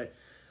Descent, but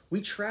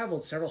we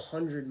traveled several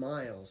 100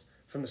 miles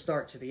from the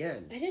start to the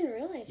end. I didn't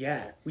realize that.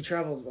 Yeah, we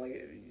traveled,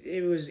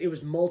 it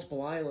was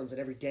multiple islands, and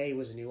every day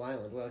was a new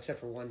island. Well, except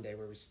for one day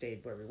where we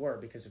stayed where we were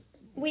because of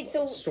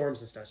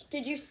storms and stuff.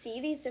 Did you see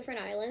these different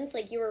islands?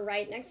 Like, you were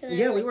right next to them?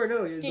 Yeah, we were.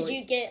 No. Did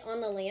you get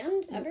on the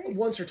land ever?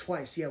 Once or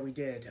twice, yeah, we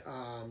did.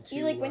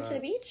 You went to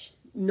the beach?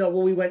 No,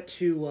 well, we went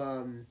to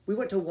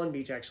one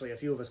beach actually. A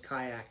few of us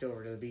kayaked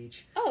over to the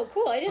beach. Oh,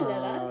 cool! I didn't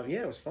know that.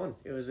 Yeah, it was fun.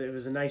 It was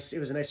a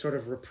nice sort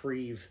of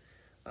reprieve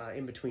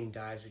in between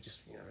dives. We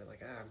just we're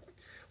like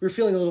we were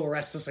feeling a little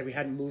restless, like we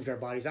hadn't moved our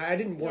bodies. I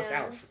didn't work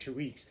out for 2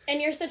 weeks. And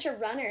you're such a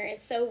runner.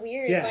 It's so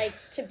weird, like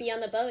to be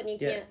on the boat and you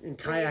can't. And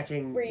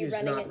kayaking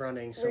is not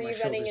running, so my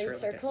shoulders hurt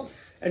circles? Like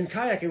that. And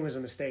kayaking was a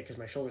mistake because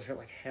my shoulders hurt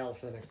like hell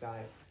for the next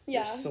dive.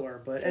 Yeah, it was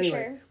sore. But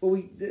anyway,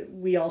 well,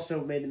 we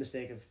also made the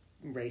mistake of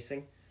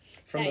racing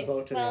from the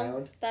boat to the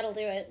island. That'll do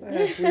it.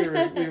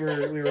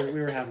 We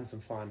were having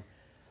some fun,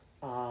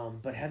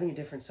 but having a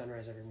different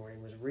sunrise every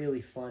morning was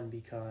really fun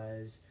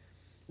because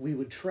we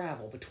would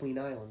travel between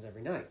islands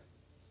every night.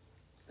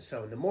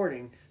 So in the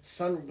morning, the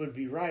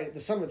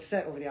sun would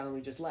set over the island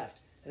we just left,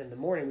 and in the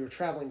morning we were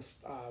traveling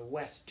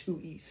west to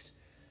east.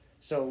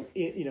 So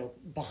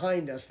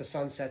behind us the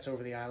sun sets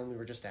over the island we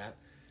were just at,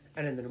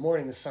 and in the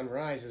morning the sun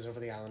rises over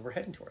the island we're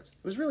heading towards.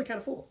 It was really kind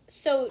of cool.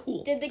 So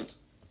cool.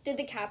 Did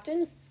the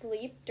captains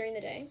sleep during the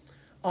day?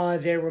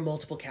 There were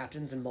multiple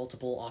captains and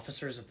multiple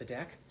officers of the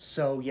deck.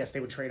 So, yes, they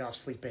would trade off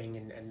sleeping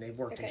and they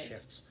worked in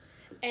shifts.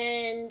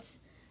 And,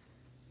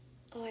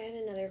 I had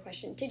another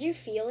question. Did you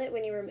feel it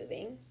when you were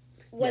moving?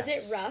 Was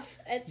it rough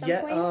at some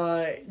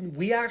points?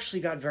 We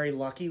actually got very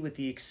lucky with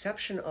the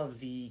exception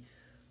of the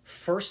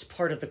first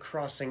part of the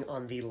crossing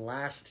on the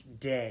last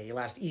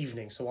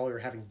evening. So while we were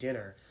having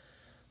dinner,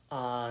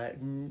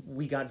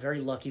 we got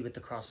very lucky with the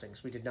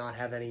crossings. We did not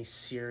have any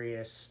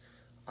serious...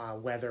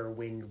 weather,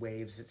 wind,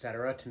 waves,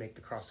 etc. to make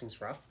the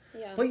crossings rough.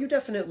 Yeah. But you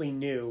definitely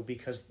knew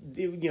because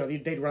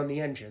they'd run the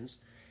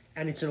engines,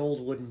 and it's an old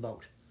wooden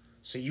boat,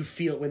 so you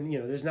feel when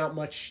there's not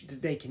much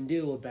that they can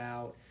do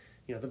about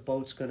the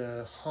boat's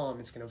gonna hum,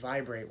 it's gonna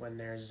vibrate when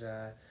there's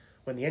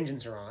when the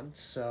engines are on,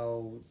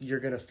 so you're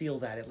gonna feel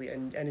that at least.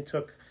 And it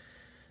took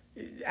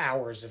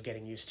hours of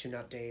getting used to,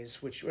 not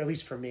days, which, or at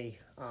least for me,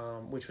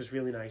 which was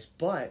really nice.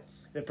 But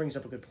that brings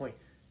up a good point.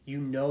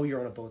 You're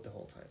on a boat the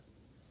whole time.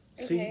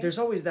 So there's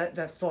always that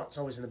thought's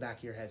always in the back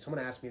of your head.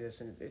 Someone asked me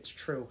this, and it's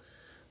true.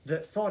 The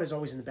thought is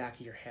always in the back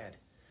of your head.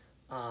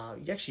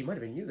 Actually, it might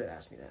have been you that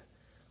asked me that.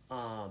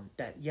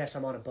 That yes,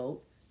 I'm on a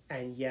boat,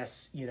 and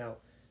yes,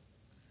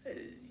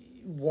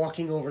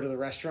 walking over to the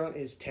restaurant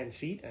is 10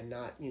 feet and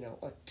not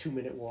a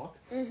 2-minute walk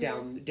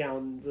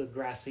down the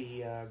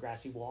grassy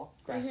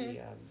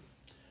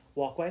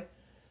walkway.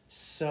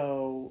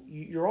 So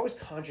you're always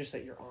conscious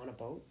that you're on a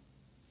boat,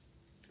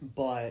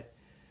 but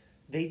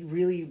they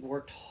really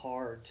worked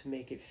hard to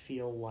make it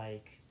feel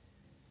like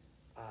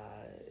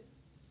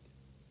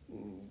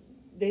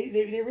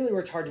they really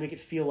worked hard to make it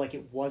feel like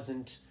it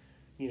wasn't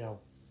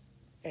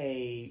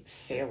a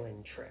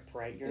sailing trip,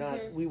 right? You're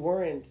not. We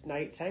weren't.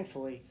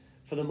 Thankfully,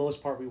 for the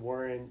most part, we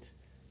weren't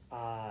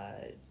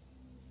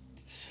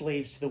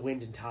slaves to the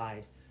wind and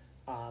tide,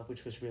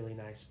 which was really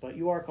nice. But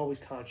you are always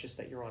conscious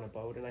that you're on a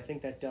boat, and I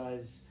think that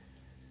does,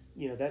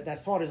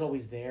 that thought is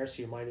always there.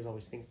 So your mind is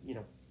always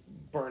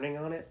burning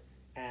on it.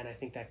 And I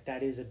think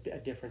that is a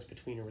difference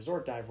between a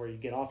resort dive where you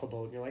get off a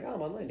boat and you're like,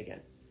 I'm on land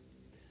again.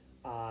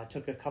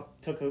 Took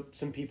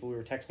some people, we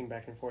were texting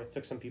back and forth,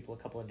 took some people a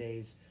couple of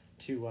days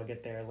to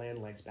get their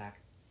land legs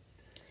back.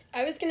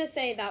 I was going to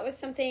say that was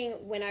something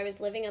when I was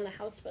living on the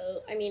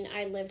houseboat. I mean,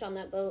 I lived on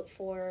that boat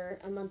for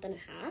a month and a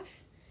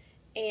half.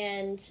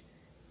 And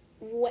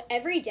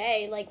every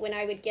day, like when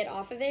I would get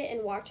off of it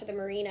and walk to the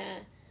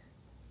marina,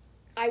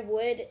 I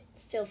would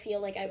still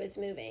feel like I was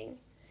moving.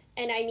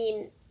 And I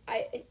mean...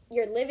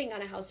 you're living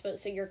on a houseboat,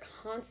 so you're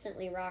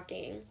constantly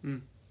rocking.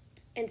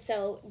 And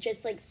so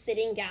just like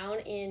sitting down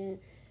in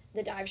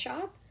the dive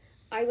shop,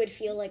 I would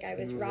feel like I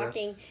was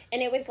rocking.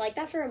 And it was like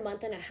that for a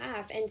month and a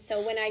half. And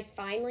so when I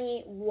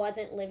finally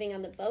wasn't living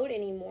on the boat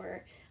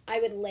anymore, I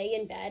would lay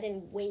in bed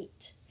and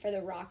wait for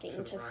the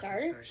rocking to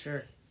start.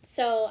 Sure.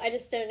 So I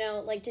just don't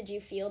know, like, did you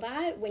feel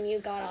that when you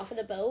got off of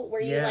the boat? Were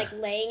you, like,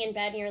 laying in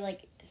bed and you're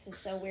like, this is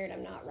so weird,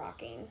 I'm not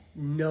rocking?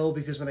 No,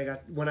 because when I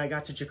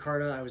got to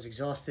Jakarta, I was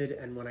exhausted,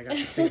 and when I got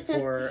to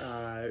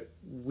Singapore,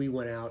 we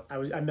went out.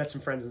 I met some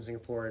friends in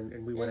Singapore,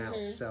 and we went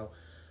out. So,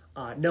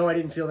 no, I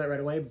didn't feel that right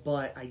away,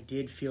 but I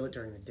did feel it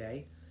during the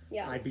day.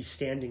 Yeah. I'd be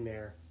standing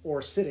there,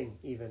 or sitting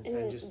even,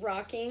 and just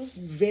rocking?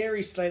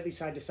 Very slightly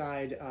side to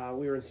side.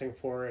 We were in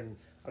Singapore, and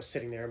I was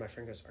sitting there, and my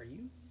friend goes, "Are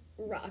you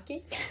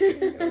rocking?"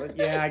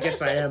 Yeah, I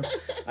guess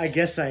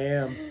I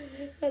am.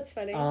 That's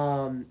funny.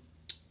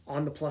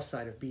 On the plus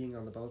side of being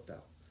on the boat,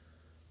 though,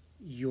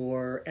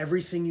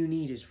 everything you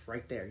need is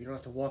right there. You don't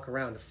have to walk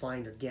around to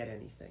find or get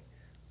anything,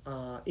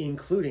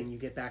 including you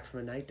get back from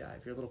a night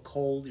dive. You're a little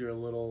cold. You're a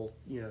little,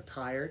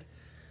 tired.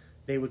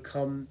 They would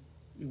come.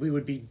 We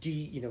would be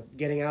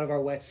getting out of our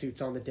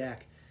wetsuits on the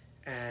deck,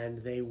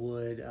 and they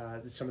would.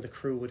 Some of the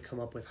crew would come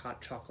up with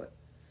hot chocolate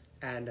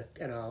and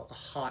a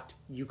hot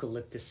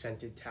eucalyptus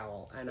scented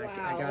towel. And wow.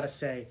 I gotta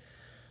say,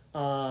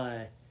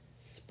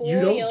 spoiled. you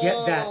don't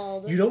get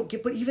that. You don't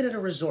get, but even at a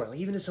resort, like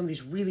even at some of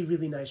these really,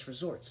 really nice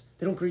resorts,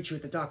 they don't greet you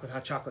at the dock with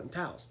hot chocolate and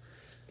towels.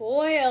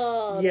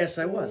 Spoiled. Yes,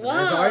 I was.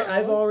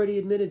 I've already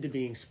admitted to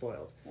being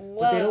spoiled. Whoa.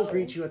 But they don't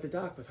greet you at the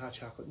dock with hot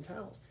chocolate and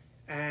towels.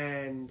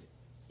 And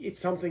it's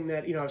something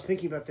that, I was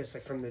thinking about this,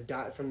 like from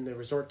the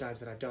resort dives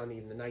that I've done,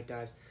 even the night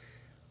dives.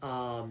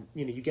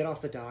 You get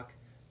off the dock,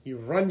 you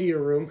run to your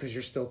room because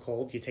you're still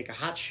cold, you take a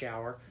hot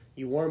shower,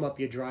 you warm up,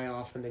 you dry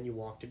off, and then you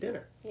walk to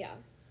dinner. Yeah.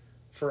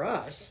 For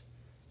us,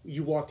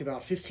 you walked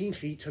about 15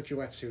 feet, took your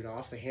wetsuit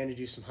off, they handed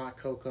you some hot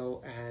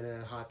cocoa and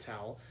a hot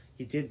towel.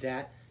 You did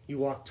that. You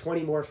walked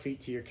 20 more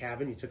feet to your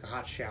cabin, you took a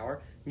hot shower,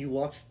 and you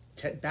walked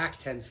back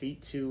 10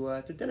 feet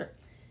to dinner.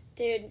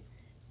 Dude,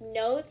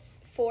 notes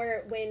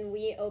for when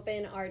we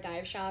open our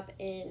dive shop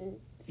in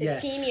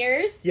 15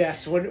 years.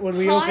 Yes, when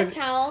we hot open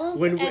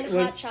towels and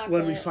hot chocolate.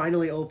 When we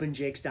finally open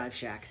Jake's Dive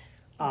Shack,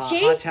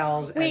 hot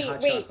towels and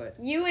hot chocolate.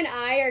 You and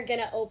I are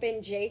gonna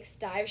open Jake's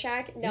Dive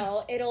Shack?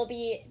 No, it'll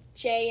be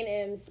J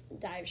and M's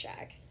Dive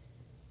Shack.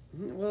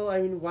 Well,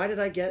 I mean, why did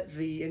I get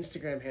the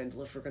Instagram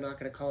handle if we're not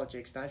gonna call it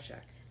Jake's Dive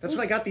Shack? That's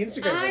what I got the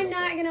Instagram handle I'm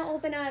not for. gonna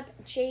open up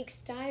Jake's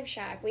Dive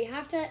Shack.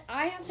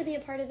 I have to be a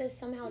part of this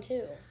somehow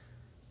too.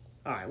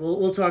 All right,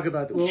 we'll talk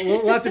about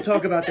we'll have to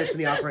talk about this in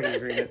the operating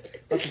agreement.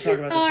 We'll have to talk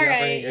about this in the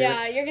operating agreement.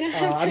 Yeah, you're gonna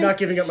have to. I'm not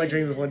giving up my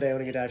dream of one day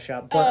owning a dive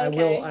shop, but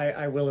okay.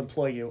 I will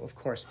employ you, of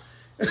course.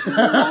 I'm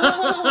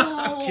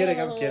kidding.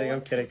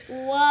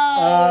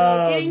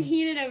 Whoa, getting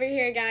heated over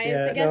here, guys.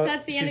 Yeah, I guess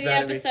that's the end of the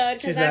episode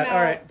because I'm out.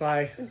 All right,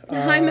 bye.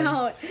 I'm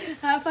out.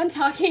 Have fun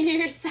talking to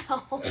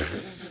yourself.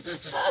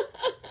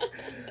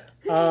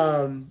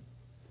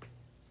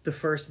 The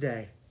first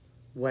day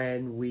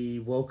when we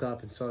woke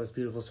up and saw this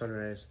beautiful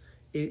sunrise.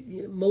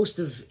 Most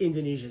of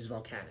Indonesia is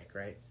volcanic,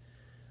 right?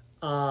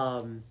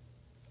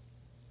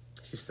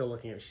 She's still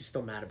looking at me. She's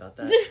still mad about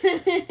that.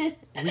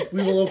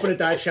 we will open a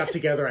dive shop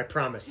together, I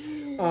promise.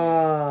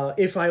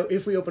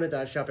 If we open a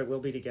dive shop, it will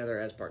be together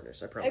as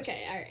partners, I promise.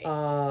 Okay, all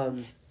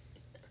right.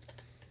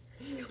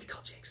 It'll be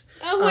called Jake's.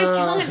 Oh my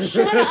God!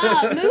 Shut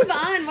up. Move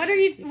on. What do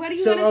you want to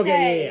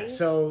say? Yeah.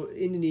 So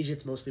Indonesia,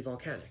 it's mostly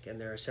volcanic, and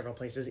there are several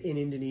places in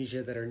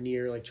Indonesia that are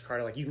near, like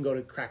Jakarta. Like you can go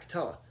to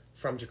Krakatoa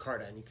from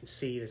Jakarta, and you can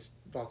see this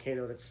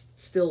volcano that's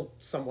still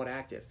somewhat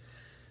active.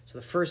 So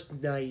the first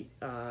night,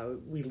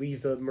 we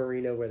leave the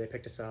marina where they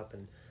picked us up,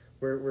 and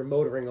we're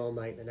motoring all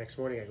night. The next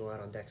morning, I go out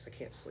on deck because I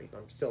can't sleep.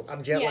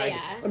 I'm jet lagged.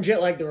 Yeah. I'm jet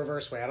lagged the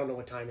reverse way. I don't know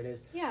what time it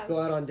is. Yeah. Go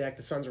out on deck.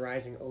 The sun's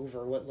rising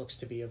over what looks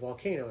to be a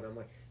volcano, and I'm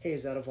like, "Hey,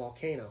 is that a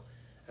volcano?"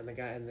 And the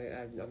guy,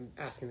 I'm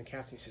asking the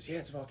captain. He says, "Yeah,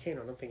 it's a volcano."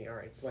 And I'm thinking, "All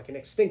right, it's like an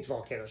extinct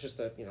volcano. It's just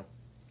a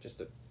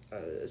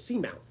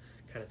seamount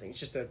kind of thing. It's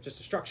just a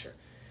structure."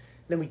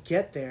 Then we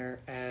get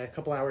there, and a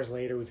couple hours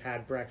later, we've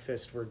had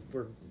breakfast.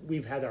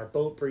 We've had our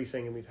boat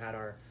briefing, and we've had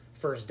our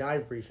first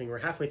dive briefing. We're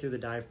halfway through the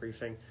dive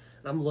briefing,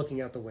 and I'm looking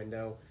out the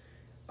window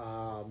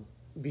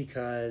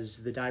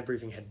because the dive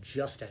briefing had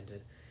just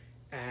ended,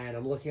 and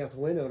I'm looking out the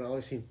window, and all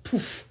I see,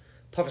 poof,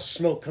 puff of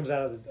smoke comes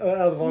out of the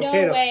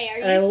volcano. No way! Are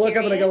you and I look serious?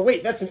 up and I go,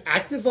 "Wait, that's an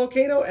active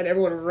volcano!" And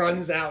everyone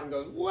runs out and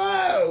goes,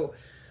 "Whoa!"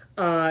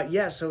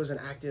 Yeah, so it was an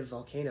active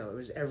volcano.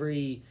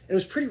 It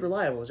was pretty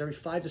reliable. It was every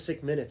 5 to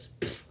 6 minutes.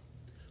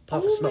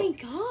 Puff of smoke.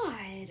 Oh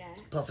my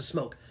God. Puff of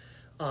smoke.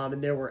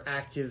 And there were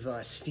active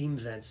steam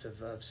vents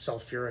of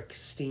sulfuric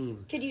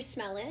steam. Could you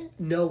smell it?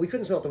 No, we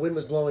couldn't smell it. The wind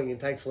was blowing,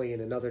 and thankfully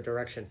in another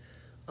direction.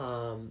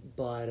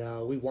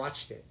 But we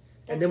watched it.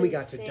 And then we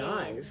got to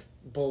dive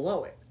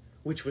below it,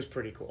 which was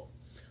pretty cool.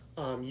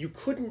 You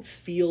couldn't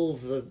feel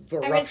the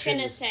eruptions. I was going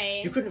to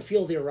say. You couldn't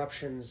feel the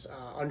eruptions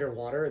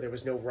underwater. There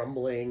was no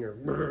rumbling or,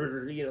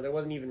 there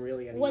wasn't even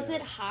really any. Was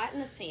it hot in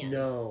the sand?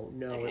 No,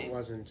 okay. It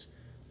wasn't.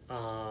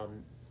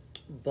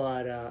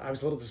 But I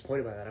was a little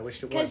disappointed by that. I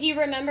wished it was. Because you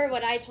remember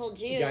what I told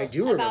you I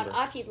do about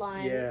remember.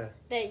 Atidlan,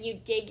 that you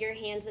dig your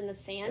hands in the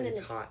sand and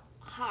it's hot.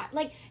 hot.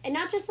 Like, and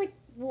not just like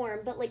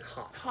warm, but like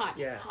hot.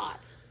 Yeah.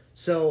 Hot.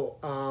 So,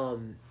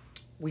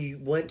 we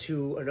went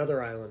to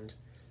another island,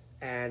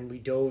 and we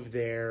dove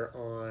there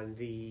on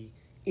the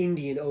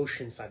Indian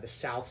Ocean side, the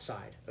south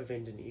side of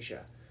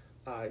Indonesia,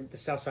 the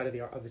south side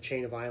of the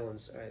chain of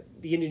islands.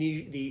 The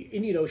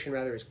Indian Ocean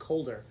rather is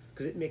colder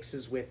because it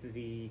mixes with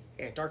the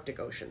Antarctic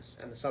oceans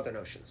and the Southern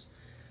oceans.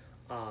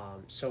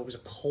 So it was a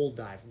cold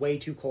dive, way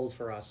too cold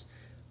for us.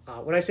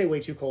 When I say way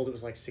too cold, it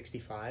was like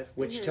 65,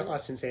 which to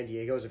us in San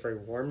Diego is a very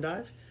warm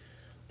dive.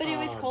 But it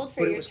was cold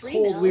for your 3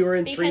 mils. We were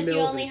in 3 mils. Because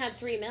you only had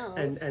 3 mils.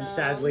 And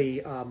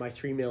sadly, my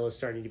 3 mil is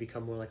starting to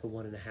become more like a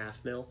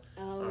 1.5 mil.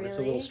 Oh, really? It's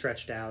a little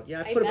stretched out.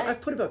 Yeah,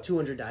 I've put about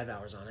 200 dive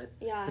hours on it.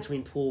 Yeah.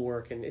 Between pool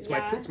work and it's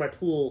my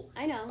pool.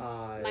 I know.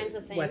 Mine's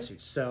the same.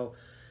 Wetsuits. So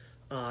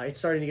it's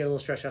starting to get a little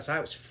stretched out. So I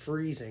was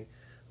freezing,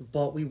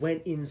 but we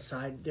went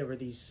inside. There were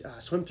these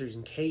swim-throughs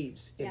and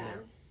caves in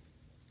there.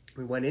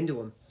 We went into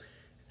them,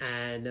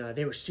 and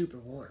they were super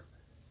warm.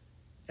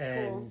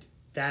 And. Cool.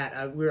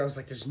 I was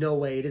like, there's no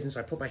way it isn't.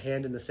 So I put my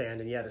hand in the sand,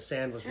 and the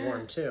sand was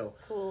warm too.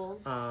 Cool.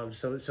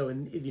 So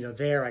in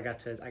there I got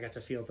to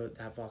feel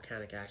that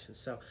volcanic action.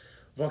 So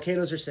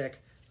volcanoes are sick.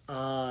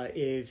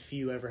 If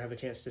you ever have a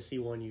chance to see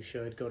one, you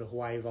should go to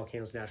Hawaii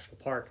Volcanoes National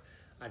Park.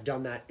 I've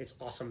done that. It's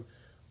awesome.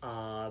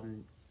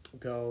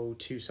 Go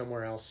to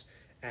somewhere else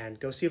and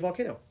go see a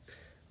volcano.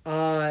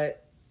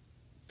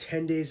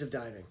 10 days of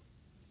diving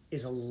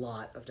is a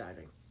lot of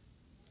diving.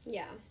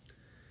 Yeah.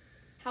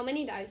 How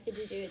many dives did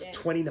you do a day?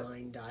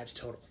 29 dives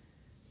total.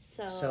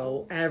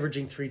 So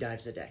averaging 3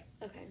 dives a day.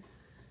 Okay.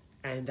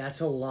 And that's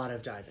a lot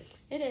of diving.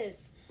 It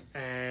is.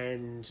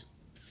 And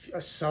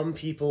some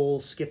people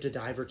skipped a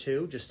dive or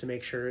two just to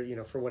make sure,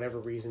 for whatever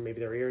reason,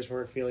 maybe their ears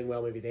weren't feeling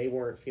well, maybe they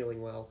weren't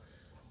feeling well.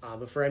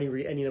 But for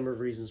any number of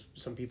reasons,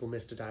 some people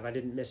missed a dive. I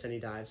didn't miss any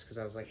dives because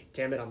I was like,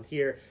 damn it, I'm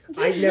here.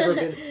 I'd never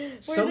been.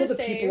 Some of the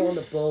people on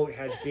the boat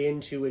had been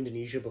to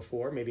Indonesia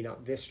before, maybe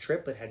not this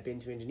trip, but had been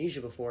to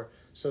Indonesia before.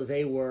 So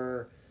they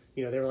were,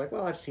 they were like,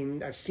 well, I've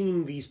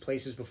seen these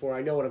places before.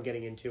 I know what I'm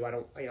getting into.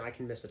 I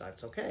can miss a dive.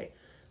 It's okay.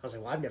 I was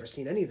like, well, I've never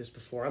seen any of this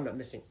before. I'm not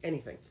missing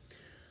anything.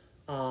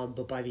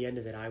 But by the end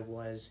of it, I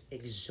was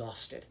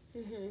exhausted.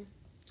 Mm-hmm.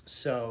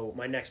 So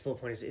my next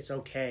bullet point is it's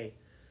okay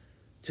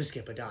to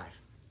skip a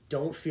dive.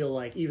 Don't feel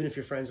like, even if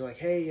your friends are like,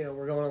 hey,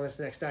 we're going on this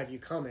next dive, you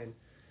come in,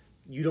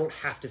 you don't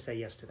have to say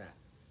yes to that.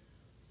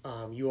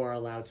 You are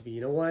allowed to be,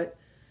 you know what?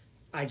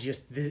 I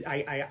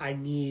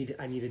need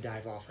a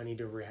dive off. I need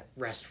to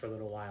rest for a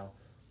little while.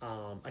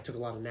 I took a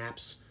lot of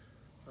naps.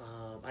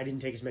 I didn't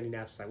take as many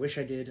naps as I wish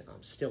I did.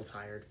 I'm still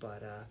tired,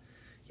 but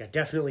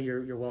definitely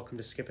you're welcome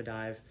to skip a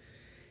dive.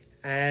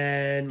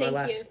 And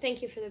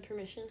Thank you for the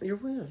permission. You're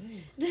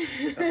welcome.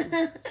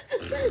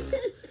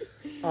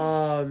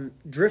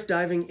 Drift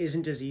diving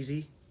isn't as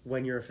easy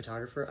when you're a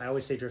photographer. I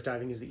always say drift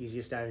diving is the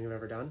easiest diving I've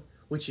ever done,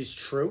 which is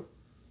true.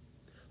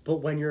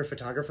 But when you're a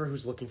photographer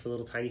who's looking for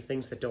little tiny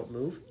things that don't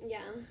move,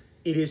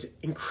 it is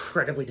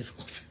incredibly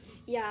difficult.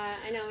 Yeah,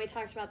 I know. We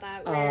talked about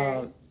that.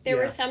 Where there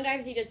were some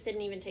dives you just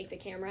didn't even take the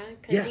camera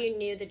because you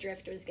knew the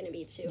drift was going to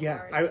be too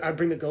hard. I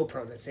bring the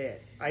GoPro. That's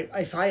it.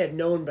 If I had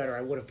known better,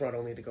 I would have brought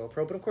only the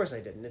GoPro. But of course I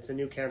didn't. It's a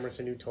new camera. It's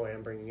a new toy.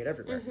 I'm bringing it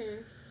everywhere.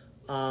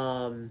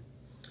 Mm-hmm.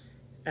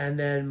 And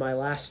then my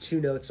last 2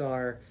 notes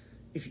are: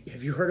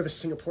 have you heard of a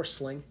Singapore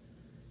sling?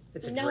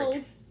 It's a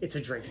drink. It's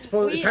a drink. It's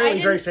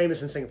apparently very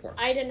famous in Singapore.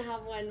 I didn't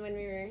have one when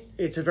we were.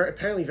 It's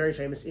apparently very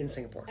famous in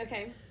Singapore.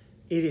 Okay.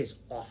 It is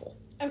awful.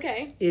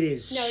 Okay. It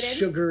is Noted.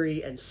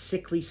 Sugary and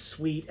sickly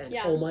sweet, and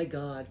oh my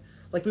god!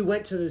 Like we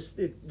went to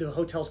the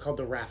hotel's called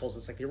the Raffles.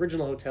 It's like the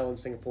original hotel in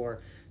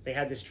Singapore. They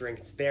had this drink.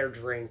 It's their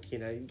drink.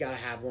 You gotta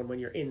have one when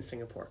you're in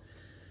Singapore.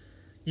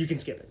 You can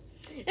skip it.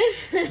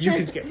 You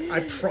can skip it.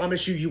 I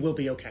promise you will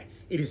be okay.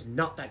 It is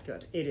not that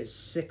good. It is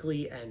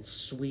sickly and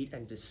sweet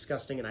and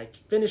disgusting, and I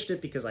finished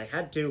it because I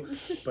had to,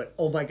 but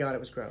oh my god, it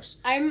was gross.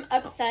 I'm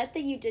upset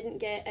that you didn't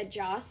get a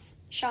Joss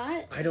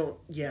shot.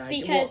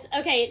 Because,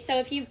 so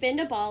if you've been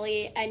to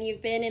Bali and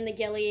you've been in the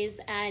Gillies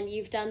and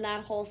you've done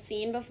that whole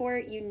scene before,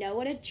 you know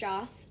what a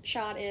Joss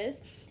shot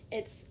is.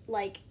 It's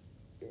like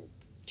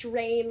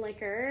drain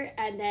liquor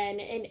and then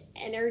an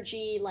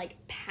energy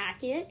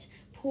packet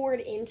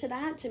poured into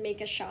that to make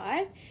a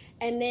shot,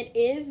 and it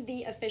is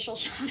the official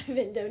shot of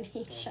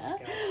Indonesia.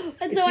 Oh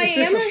and so it's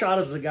the official shot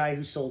of the guy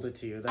who sold it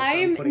to you.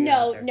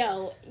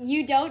 No,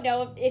 you don't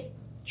know if.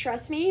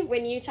 Trust me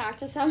when you talk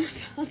to some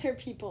other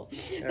people.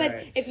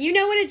 If you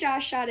know what a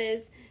Joss shot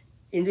is,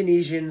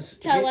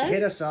 Indonesians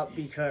hit us up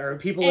or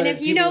people. And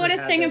if you know what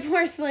a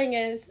Singapore sling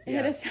is,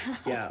 hit us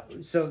up. Yeah.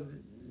 So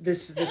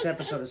this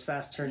episode has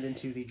fast turned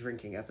into the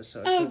drinking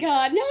episode. Oh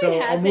God, no, so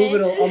it hasn't.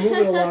 I'll move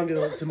it along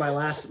to my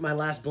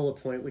last bullet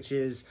point, which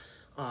is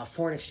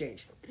foreign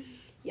exchange.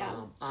 Yeah.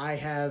 I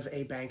have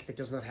a bank that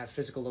does not have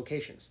physical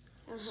locations,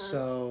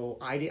 so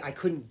I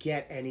couldn't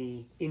get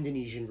any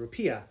Indonesian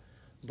rupiah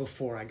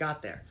before I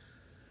got there.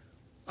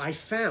 I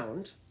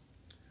found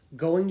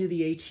going to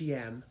the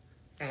ATM,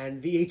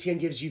 and the ATM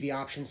gives you the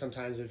option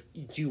sometimes of,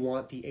 do you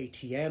want the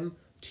ATM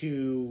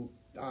to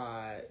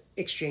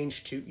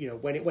exchange to,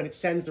 when it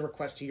sends the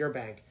request to your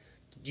bank,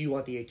 Do you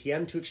want the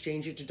ATM to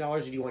exchange it to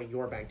dollars, or do you want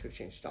your bank to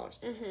exchange to dollars?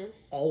 Mm-hmm.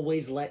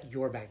 Always let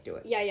your bank do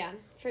it. Yeah,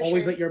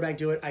 Always let your bank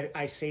do it.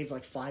 I saved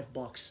like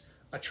 $5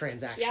 a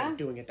transaction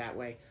doing it that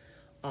way.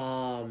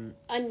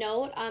 A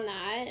note on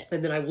that.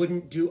 And then I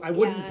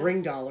wouldn't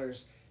bring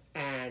dollars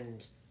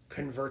and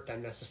convert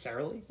them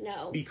necessarily.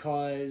 No.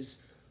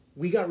 Because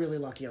we got really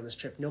lucky on this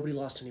trip. Nobody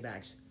lost any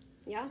bags.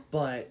 Yeah.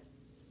 But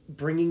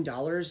bringing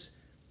dollars,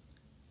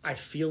 I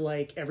feel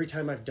like every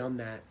time I've done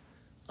that,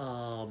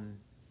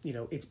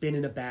 it's been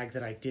in a bag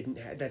that I didn't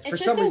have. That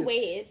it's just a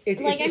waste.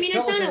 It's not a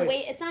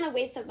waste. It's not a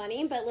waste of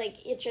money, but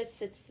like it just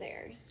sits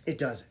there. It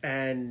does,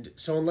 and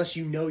so unless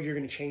you know you're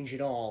going to change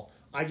it all,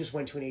 I just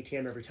went to an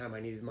ATM every time I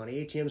needed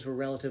money. ATMs were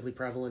relatively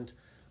prevalent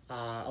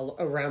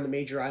around the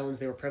major islands.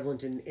 They were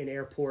prevalent in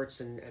airports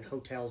and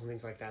hotels and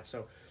things like that.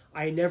 So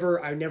I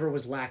never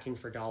was lacking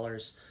for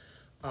dollars,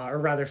 or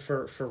rather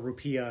for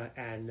rupiah,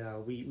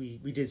 and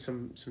we did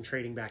some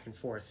trading back and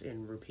forth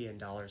in rupiah and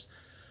dollars.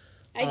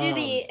 I do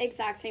the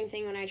exact same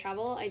thing when I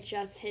travel. I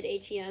just hit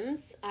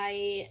ATMs.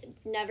 I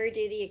never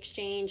do the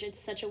exchange. It's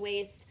such a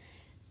waste.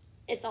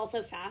 It's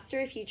also faster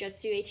if you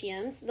just do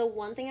ATMs. The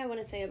one thing I want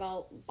to say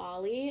about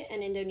Bali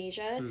and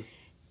Indonesia,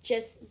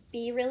 just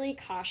be really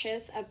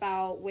cautious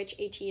about which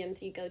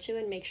ATMs you go to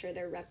and make sure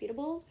they're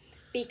reputable,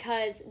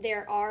 because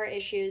there are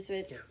issues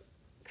with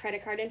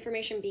credit card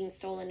information being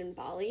stolen in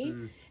Bali.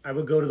 I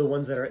would go to the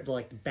ones that are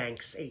like the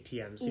bank's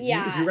ATMs.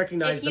 If you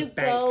recognize the bank.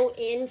 If you go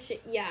into,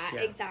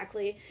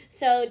 exactly.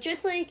 So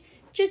just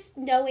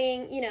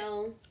knowing,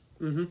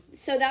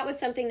 so that was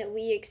something that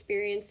we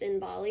experienced in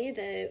Bali,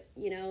 that,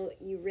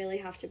 you really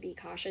have to be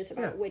cautious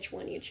about which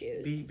one you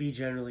choose. Be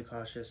generally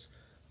cautious.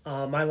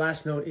 My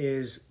last note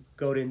is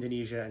go to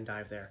Indonesia and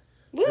dive there.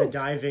 Woo! The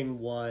diving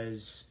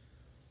was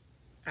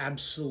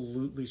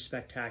absolutely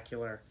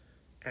spectacular,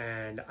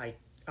 and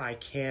I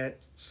can't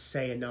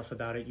say enough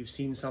about it. You've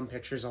seen some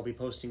pictures. I'll be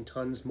posting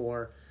tons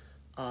more.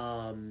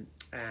 And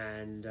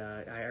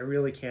I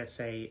really can't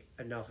say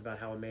enough about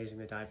how amazing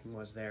the diving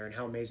was there and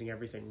how amazing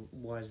everything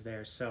was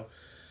there. So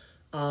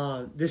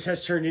this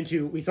has turned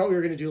into, we thought we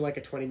were going to do like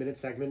a 20-minute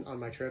segment on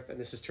my trip, and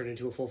this has turned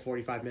into a full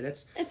 45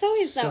 minutes. It's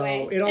always that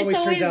way. It always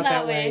turns out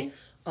that way.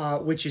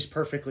 Which is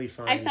perfectly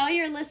fine. I saw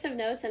your list of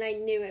notes and I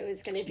knew it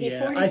was going to be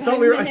 45 minutes.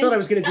 I thought I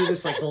was going to do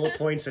this like bullet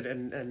points,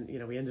 and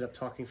we ended up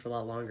talking for a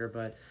lot longer,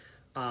 but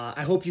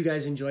I hope you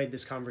guys enjoyed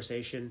this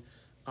conversation.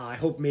 I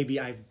hope maybe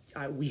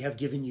we have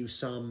given you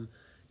some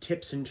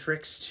tips and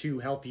tricks to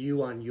help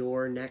you on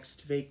your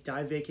next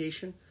dive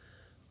vacation.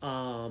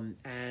 And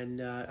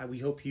we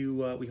hope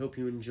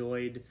you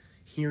enjoyed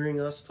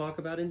hearing us talk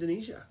about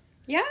Indonesia.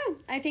 Yeah,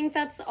 I think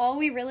that's all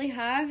we really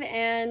have,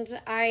 and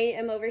I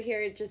am over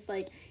here just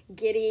like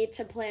giddy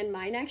to plan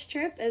my next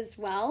trip as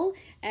well,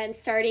 and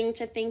starting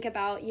to think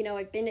about,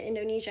 I've been to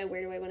Indonesia,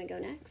 where do I want to go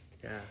next?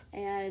 Yeah.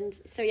 And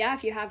so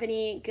if you have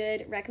any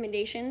good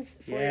recommendations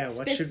for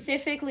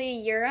specifically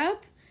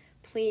Europe,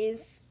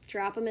 please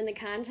drop them in the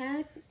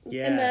content.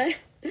 Yeah.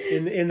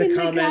 In the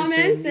comments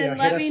and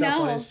let me know. Hit us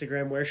up on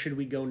Instagram. Where should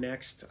we go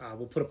next?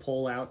 We'll put a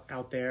poll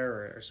out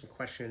there, or some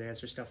question and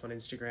answer stuff on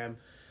Instagram.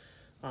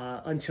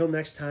 Until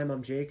next time,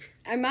 I'm Jake.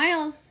 I'm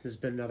Miles. This has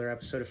been another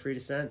episode of Free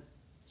Descent.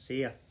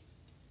 See ya.